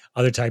from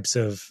other types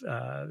of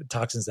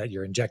toxins that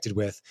you're injected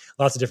with.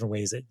 Lots of different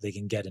ways that they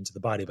can get into the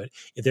body. But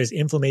if there's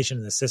inflammation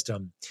in the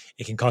system,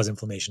 it can cause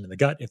inflammation in the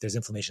gut. If there's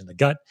inflammation in the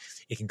gut,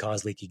 it can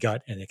cause leaky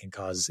gut, and it can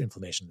cause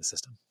inflammation in the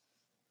system.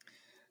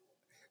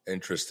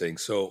 Interesting.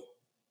 So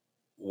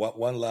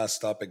one last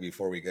topic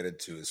before we get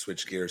into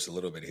switch gears a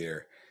little bit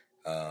here.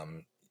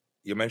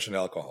 You mentioned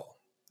alcohol.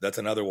 That's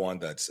another one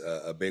that's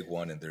a big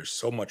one, and there's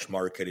so much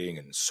marketing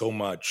and so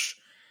much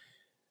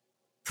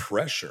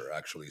pressure,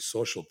 actually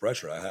social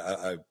pressure.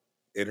 I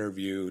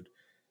interviewed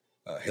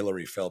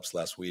Hillary Phelps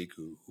last week,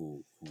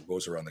 who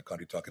goes around the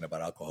country talking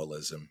about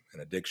alcoholism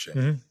and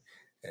addiction,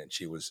 and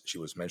she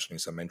was mentioning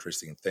some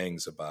interesting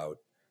things about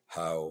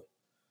how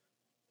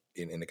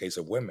in the case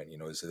of women,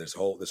 there's a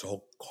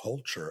whole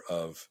culture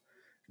of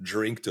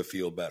drink to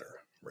feel better,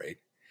 right?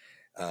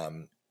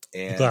 A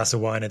And glass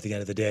of wine at the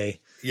end of the day.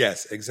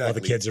 yes, exactly.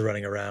 While the kids are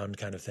running around,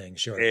 kind of thing.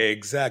 Sure.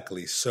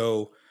 Exactly.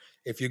 So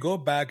if you go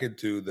back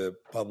into the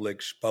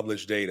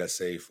published data,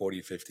 say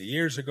 40, 50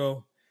 years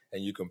ago,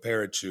 and you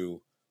compare it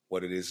to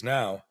what it is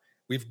now,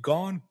 we've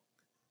gone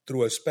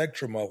through a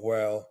spectrum of,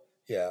 well,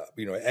 yeah,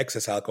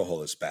 excess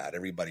alcohol is bad.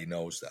 Everybody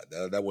knows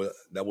that.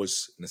 That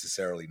was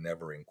necessarily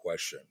never in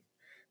question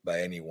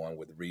by anyone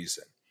with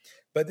reason.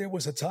 But there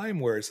was a time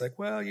where it's like,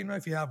 well,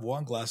 if you have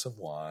one glass of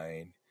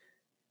wine,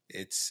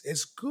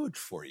 it's good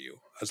for you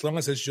as long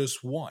as it's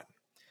just one.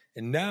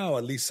 And now,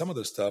 at least some of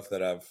the stuff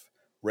that I've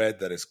read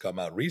that has come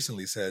out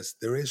recently says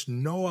there is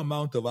no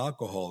amount of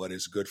alcohol that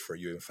is good for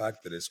you. In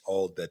fact, that is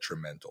all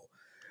detrimental.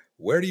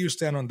 Where do you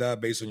stand on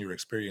that based on your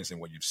experience and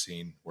what you've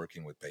seen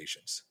working with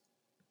patients?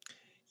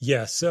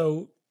 Yeah.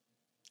 So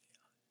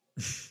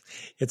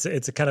it's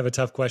a kind of a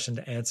tough question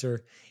to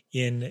answer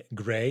in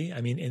gray.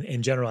 I mean,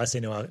 in general, I say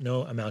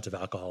no amount of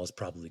alcohol is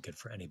probably good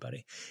for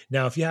anybody.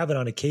 Now, if you have it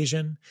on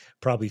occasion,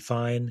 probably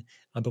fine.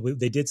 But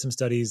they did some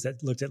studies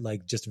that looked at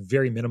like just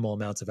very minimal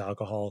amounts of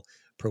alcohol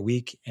per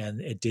week,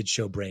 and it did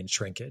show brain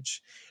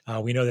shrinkage.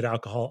 We know that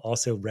alcohol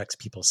also wrecks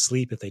people's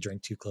sleep if they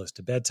drink too close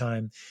to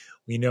bedtime.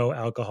 We know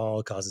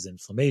alcohol causes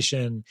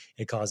inflammation.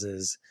 It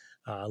causes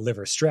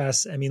liver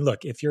stress. I mean,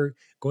 look, if you're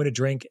going to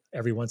drink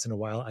every once in a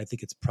while, I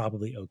think it's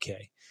probably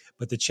okay.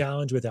 But the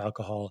challenge with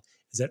alcohol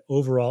is that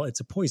overall it's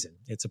a poison.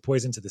 It's a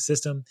poison to the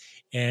system,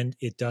 and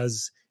it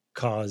does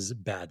cause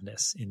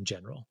badness in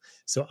general.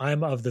 So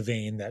I'm of the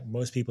vein that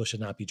most people should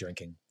not be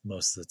drinking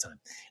most of the time.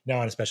 Now,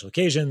 on special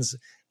occasions,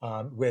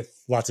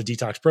 with lots of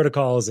detox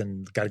protocols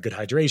and got a good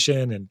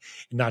hydration and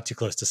not too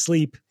close to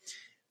sleep,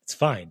 it's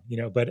fine,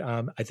 But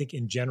I think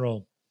in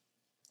general,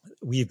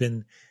 we've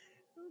been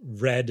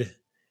read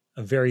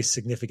a very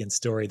significant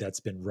story that's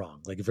been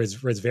wrong. Like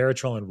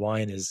resveratrol in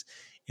wine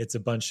it's a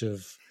bunch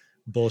of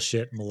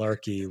bullshit,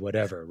 malarkey,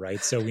 whatever,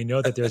 right? So we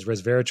know that there's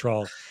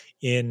resveratrol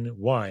in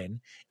wine,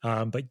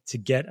 but to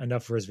get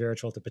enough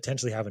resveratrol to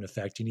potentially have an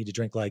effect, you need to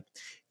drink like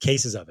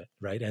cases of it,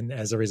 right? And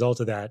as a result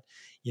of that,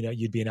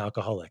 you'd be an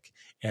alcoholic,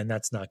 and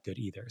that's not good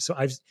either. So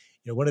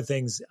one of the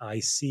things I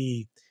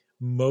see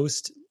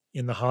most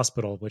in the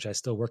hospital, which I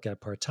still work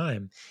at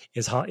part-time,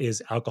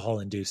 is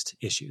alcohol-induced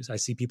issues. I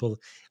see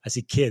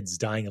kids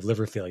dying of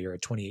liver failure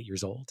at 28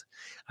 years old.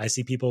 I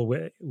see people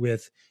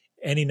with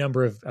any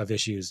number of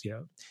issues,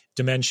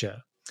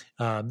 dementia.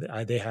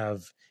 They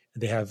have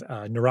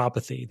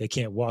neuropathy. They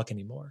can't walk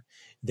anymore.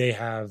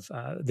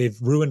 They've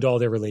ruined all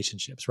their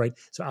relationships, right?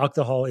 So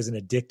alcohol is an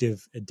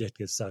addictive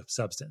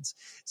substance.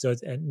 So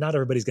and not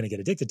everybody's going to get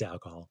addicted to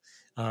alcohol,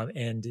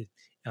 and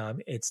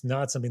it's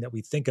not something that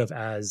we think of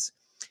as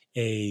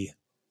a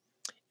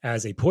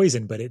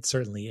poison, but it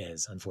certainly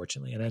is,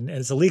 unfortunately. And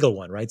it's a legal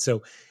one, right?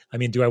 So, I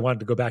mean, do I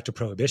want to go back to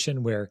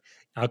prohibition where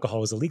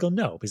alcohol is illegal?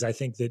 No, because I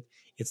think that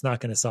it's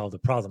not going to solve the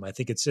problem. I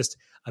think it's just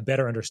a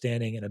better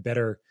understanding and a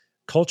better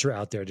culture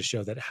out there to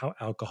show that how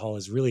alcohol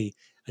is really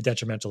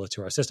detrimental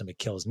to our system. It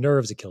kills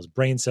nerves, it kills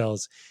brain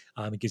cells,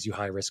 it gives you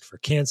high risk for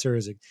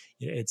cancers.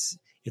 It's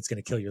going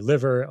to kill your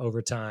liver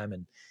over time,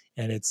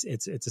 and it's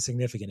a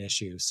significant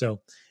issue.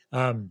 So,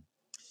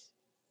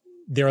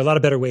 there are a lot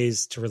of better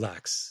ways to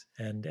relax,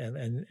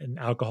 and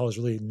alcohol is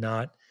really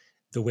not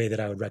the way that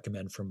I would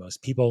recommend for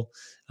most people.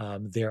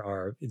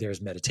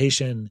 There's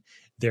meditation,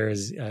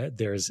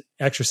 there's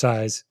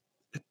exercise,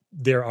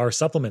 there are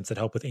supplements that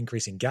help with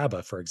increasing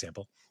GABA, for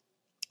example.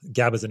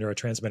 GABA is a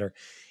neurotransmitter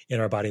in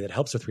our body that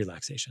helps with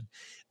relaxation.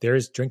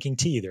 There's drinking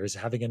tea. There's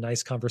having a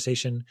nice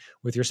conversation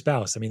with your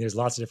spouse. I mean, there's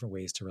lots of different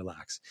ways to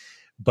relax.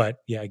 But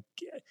yeah,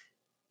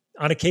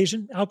 on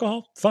occasion,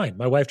 alcohol, fine.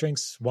 My wife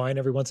drinks wine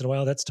every once in a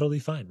while. That's totally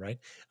fine, right?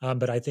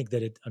 But I think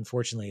that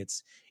unfortunately,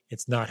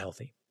 it's not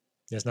healthy.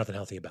 There's nothing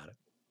healthy about it.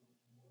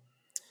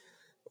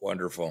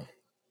 Wonderful.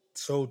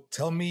 So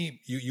tell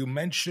me, you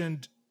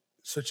mentioned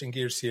switching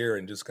gears here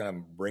and just kind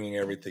of bringing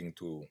everything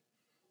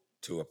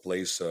to a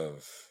place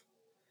of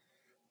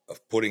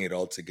putting it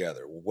all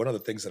together. One of the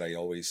things that I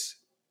always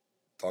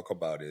talk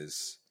about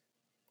is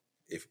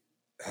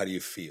how do you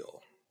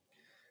feel?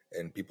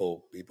 And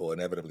people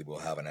inevitably will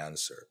have an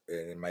answer.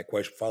 And my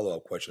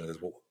follow-up question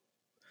is, well,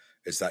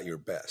 is that your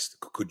best?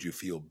 Could you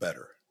feel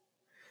better?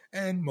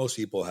 And most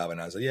people have an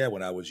answer. Yeah,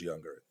 when I was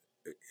younger.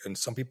 And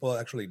some people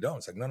actually don't.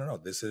 It's like, no.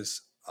 This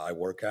is, I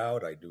work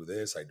out, I do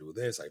this, I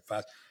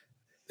fast.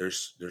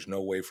 There's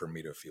no way for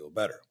me to feel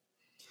better.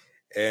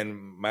 And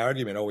my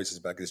argument always is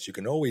back is you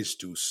can always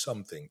do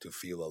something to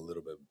feel a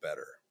little bit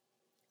better,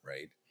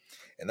 right?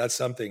 And that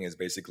something is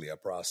basically a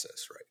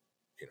process, right?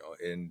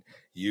 And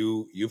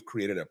you've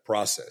created a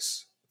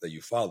process that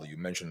you follow. You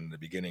mentioned in the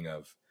beginning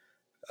of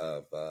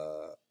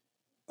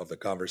the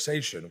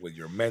conversation with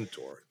your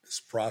mentor,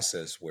 this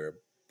process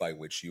by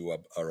which you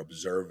are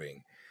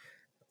observing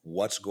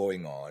what's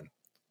going on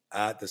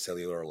at the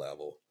cellular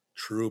level,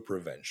 true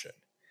prevention.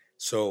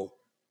 So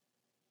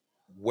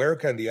where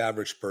can the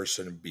average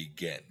person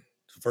begin?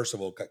 First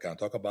of all, kind of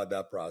talk about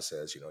that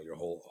process, your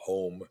whole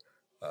home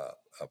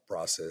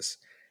process,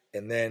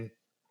 and then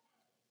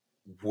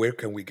where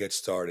can we get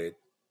started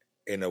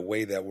in a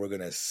way that we're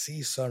going to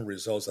see some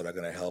results that are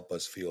going to help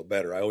us feel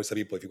better. I always tell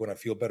people, if you want to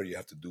feel better, you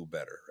have to do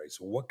better, right?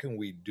 So what can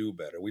we do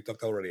better? We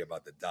talked already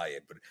about the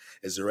diet, but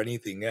is there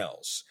anything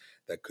else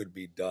that could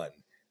be done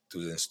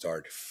to then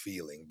start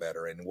feeling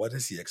better? And what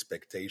is the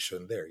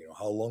expectation there?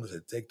 How long does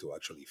it take to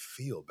actually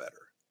feel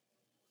better?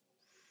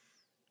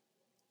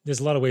 There's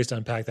a lot of ways to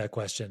unpack that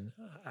question.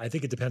 I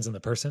think it depends on the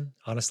person,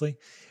 honestly.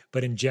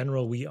 But in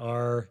general, we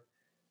are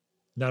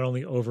not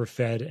only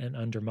overfed and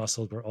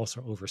undermuscled, we're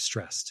also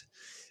overstressed.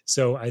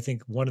 So I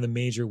think one of the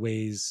major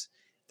ways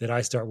that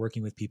I start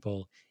working with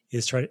people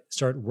is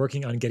start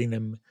working on getting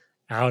them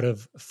out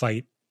of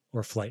fight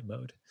or flight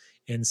mode.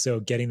 And so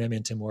getting them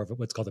into more of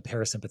what's called a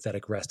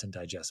parasympathetic rest and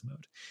digest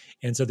mode.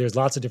 And so there's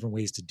lots of different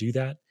ways to do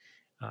that.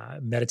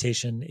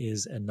 Meditation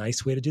is a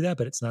nice way to do that,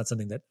 but it's not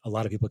something that a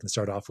lot of people can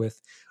start off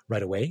with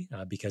right away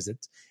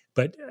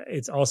but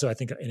it's also, I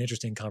think, an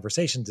interesting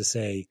conversation to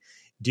say,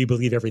 do you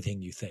believe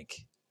everything you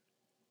think?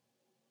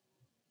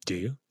 Do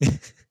you?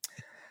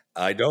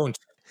 I don't.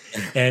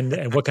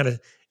 and what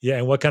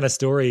kind of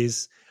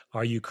stories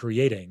are you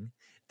creating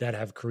that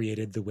have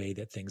created the way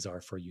that things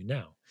are for you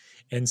now?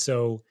 And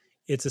so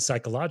it's a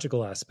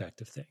psychological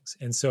aspect of things.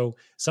 And so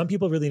some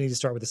people really need to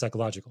start with the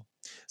psychological.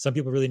 Some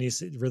people really need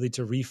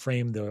to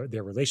reframe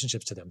their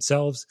relationships to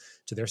themselves,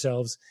 to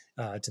themselves,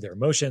 to their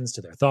emotions,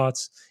 to their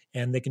thoughts.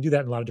 And they can do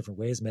that in a lot of different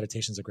ways.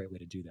 Meditation is a great way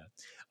to do that.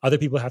 Other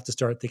people have to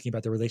start thinking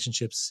about their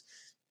relationships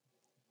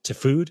to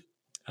food,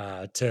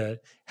 to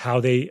how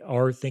they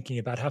are thinking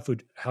about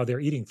how they're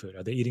eating food.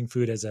 Are they eating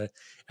food as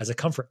a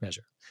comfort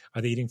measure?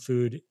 Are they eating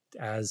food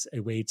as a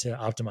way to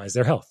optimize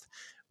their health?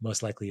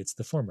 Most likely it's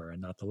the former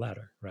and not the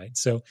latter, right?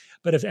 So,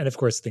 and of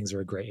course things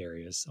are gray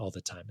areas all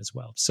the time as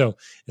well. So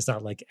it's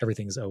not like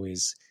everything's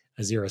always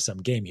a zero sum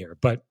game here.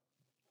 But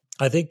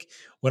I think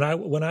when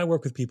I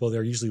work with people,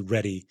 they're usually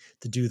ready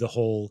to do the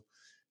whole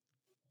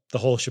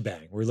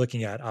shebang. We're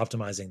looking at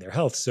optimizing their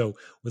health. So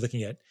we're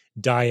looking at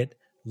diet,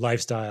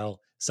 lifestyle,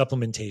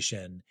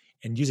 supplementation,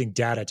 and using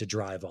data to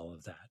drive all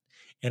of that.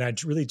 And I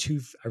really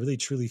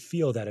truly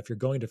feel that if you're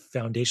going to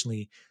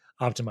foundationally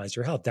optimize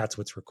your health, that's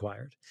what's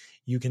required.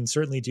 You can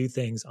certainly do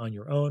things on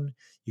your own.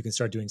 You can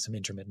start doing some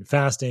intermittent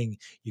fasting.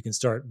 You can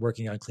start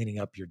working on cleaning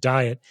up your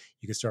diet.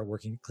 You can start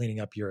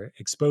cleaning up your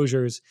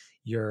exposures,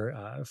 your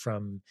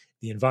from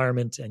the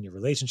environment and your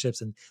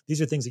relationships. And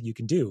these are things that you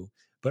can do.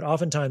 But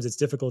oftentimes it's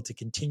difficult to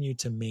continue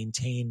to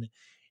maintain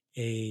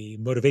a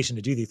motivation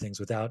to do these things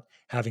without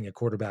having a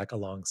quarterback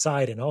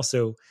alongside and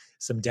also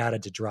some data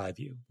to drive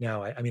you.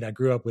 Now, I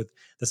grew up with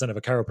the son of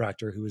a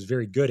chiropractor who was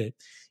very good at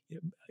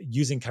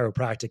using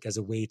chiropractic as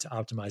a way to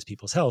optimize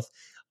people's health,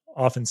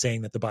 often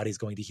saying that the body is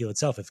going to heal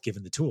itself if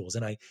given the tools.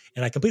 And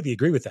I completely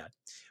agree with that.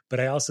 But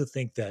I also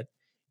think that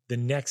the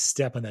next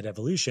step on that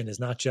evolution is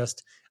not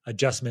just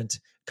adjustment,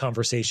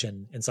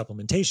 conversation, and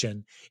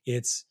supplementation.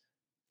 It's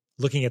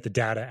looking at the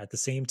data at the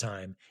same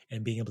time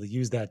and being able to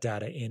use that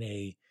data in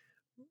a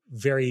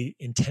very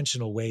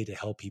intentional way to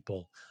help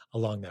people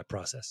along that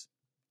process.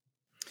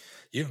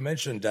 You've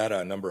mentioned data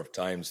a number of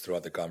times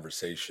throughout the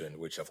conversation,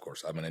 which of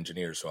course I'm an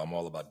engineer, so I'm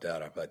all about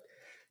data. But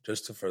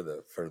just for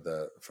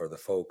the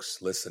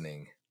folks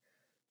listening,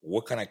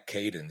 what kind of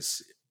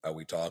cadence are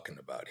we talking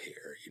about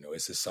here?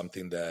 Is this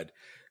something that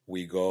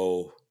we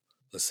go,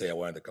 let's say I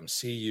wanted to come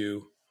see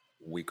you,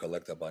 we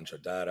collect a bunch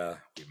of data,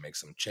 we make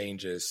some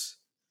changes.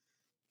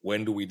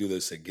 When do we do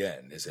this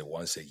again? Is it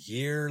once a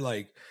year,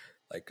 like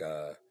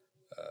a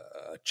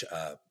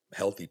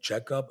healthy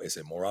checkup? Is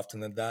it more often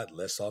than that?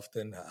 Less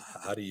often?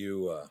 How do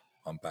you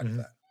unpack Mm-hmm.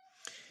 that?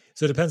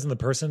 So it depends on the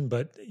person,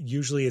 but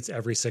usually it's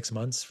every 6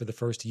 months for the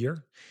first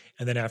year.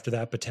 And then after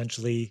that,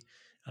 potentially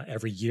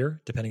every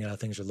year, depending on how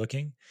things are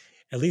looking,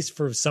 at least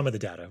for some of the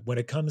data. When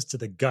it comes to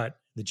the gut,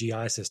 the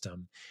GI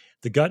system,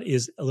 the gut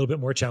is a little bit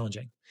more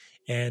challenging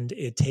and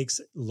it takes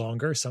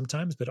longer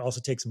sometimes, but also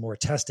takes more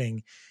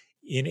testing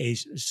in a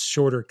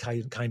shorter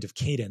kind of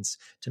cadence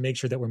to make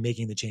sure that we're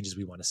making the changes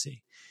we want to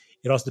see.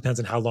 It also depends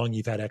on how long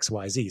you've had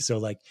XYZ. So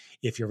like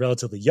if you're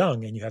relatively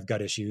young and you have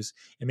gut issues,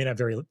 it may not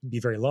be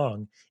very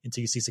long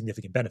until you see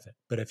significant benefit.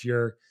 But if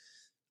you're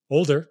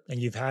older and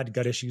you've had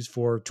gut issues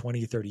for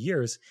 20, 30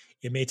 years,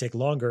 it may take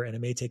longer and it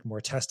may take more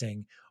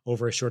testing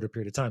over a shorter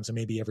period of time. So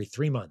maybe every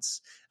 3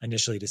 months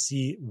initially to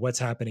see what's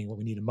happening, what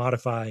we need to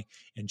modify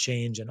and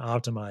change and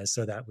optimize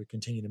so that we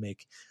continue to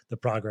make the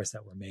progress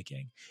that we're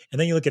making. And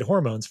then you look at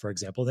hormones, for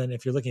example, then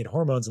if you're looking at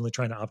hormones and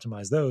trying to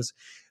optimize those,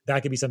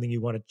 that could be something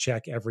you want to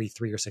check every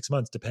 3 or 6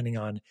 months, depending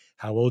on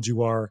how old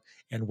you are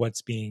and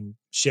what's being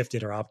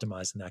shifted or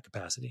optimized in that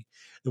capacity.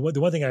 The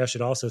one thing I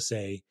should also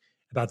say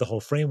about the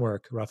whole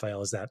framework,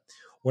 Raphael, is that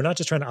we're not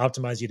just trying to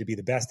optimize you to be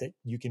the best that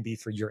you can be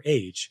for your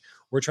age.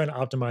 We're trying to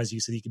optimize you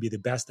so that you can be the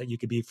best that you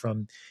could be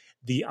from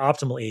the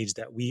optimal age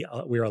that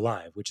we're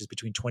alive, which is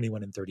between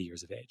 21 and 30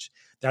 years of age.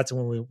 That's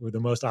when we're the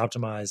most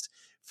optimized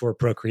for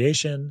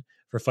procreation,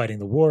 for fighting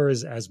the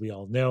wars, as we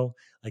all know.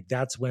 Like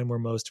that's when we're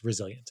most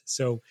resilient.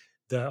 So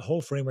the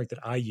whole framework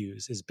that I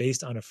use is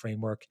based on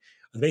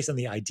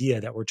the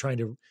idea that we're trying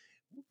to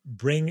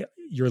bring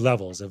your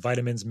levels of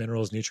vitamins,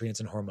 minerals,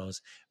 nutrients, and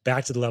hormones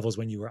back to the levels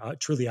when you were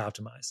truly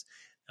optimized.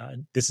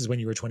 This is when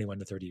you were 21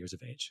 to 30 years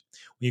of age.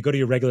 When you go to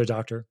your regular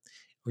doctor,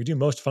 or you do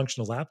most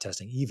functional lab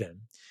testing even,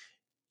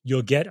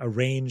 you'll get a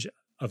range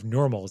of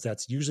normals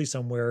that's usually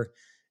somewhere,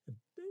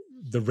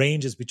 the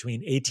range is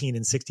between 18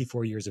 and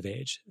 64 years of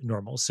age,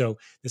 normal. So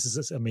this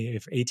is,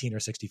 if 18 or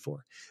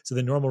 64. So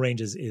the normal range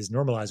is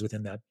normalized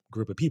within that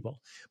group of people.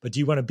 But do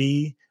you want to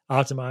be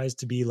optimized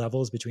to be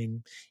levels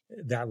between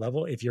that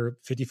level? If you're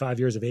 55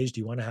 years of age,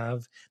 do you want to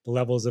have the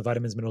levels of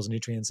vitamins, minerals,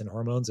 nutrients, and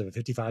hormones of a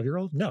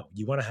 55-year-old? No,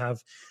 you want to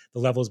have the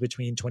levels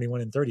between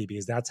 21 and 30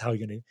 because that's how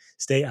you're going to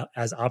stay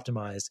as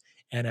optimized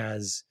and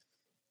as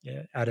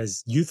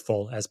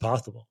youthful as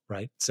possible,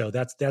 right? So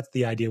that's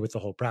the idea with the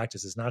whole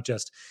practice. Is not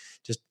just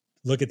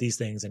look at these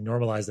things and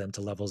normalize them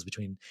to levels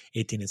between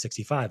 18 and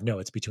 65. No,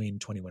 it's between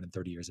 21 and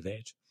 30 years of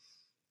age.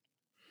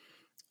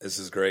 This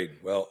is great.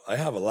 Well, I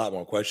have a lot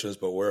more questions,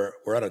 but we're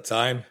out of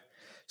time.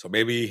 So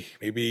maybe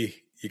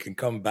you can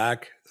come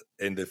back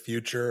in the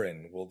future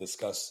and we'll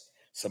discuss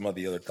some of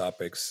the other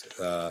topics.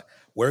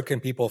 Where can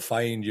people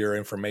find your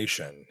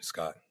information,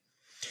 Scott?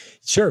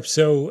 Sure.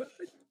 So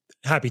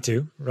happy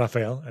to,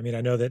 Raphael. I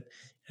know that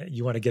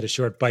you want to get a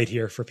short bite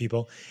here for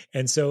people.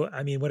 And so,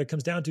 I mean, what it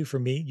comes down to for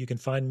me, you can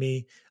find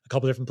me a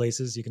couple different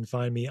places. You can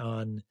find me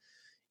on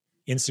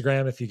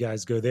Instagram. If you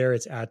guys go there,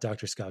 it's at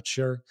Dr. Scott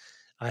Sherr.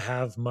 I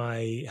have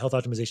my health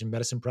optimization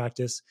medicine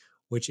practice,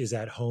 which is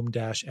at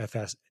home-sf.co.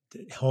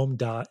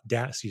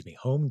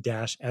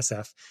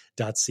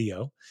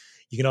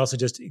 You can also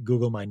just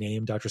Google my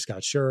name, Dr.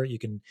 Scott Sherr. You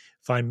can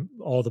find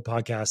all the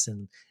podcasts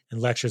and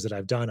lectures that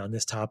I've done on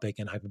this topic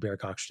and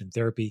hyperbaric oxygen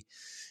therapy.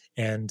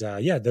 And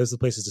yeah, those are the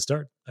places to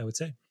start, I would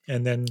say.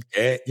 And then,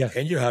 yeah.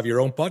 And you have your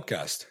own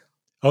podcast.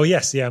 Oh,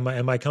 yes. Yeah.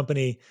 My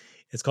company,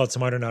 it's called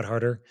Smarter Not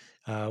Harder.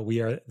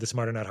 We are the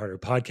Smarter Not Harder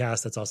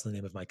podcast. That's also the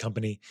name of my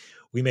company.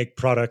 We make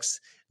products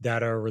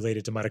that are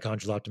related to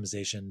mitochondrial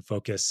optimization,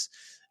 focus,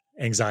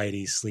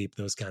 anxiety, sleep,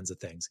 those kinds of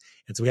things.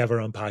 And so we have our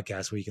own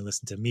podcast where you can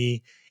listen to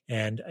me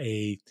and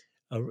we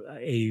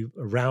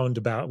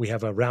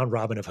have a round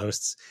robin of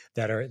hosts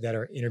that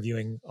are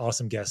interviewing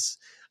awesome guests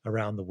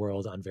around the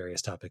world on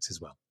various topics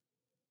as well.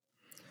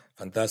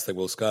 Fantastic.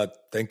 Well, Scott,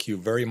 thank you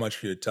very much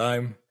for your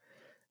time,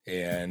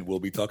 and we'll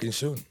be talking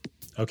soon.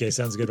 Okay,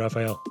 sounds good,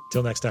 Rafael.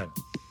 Till next time.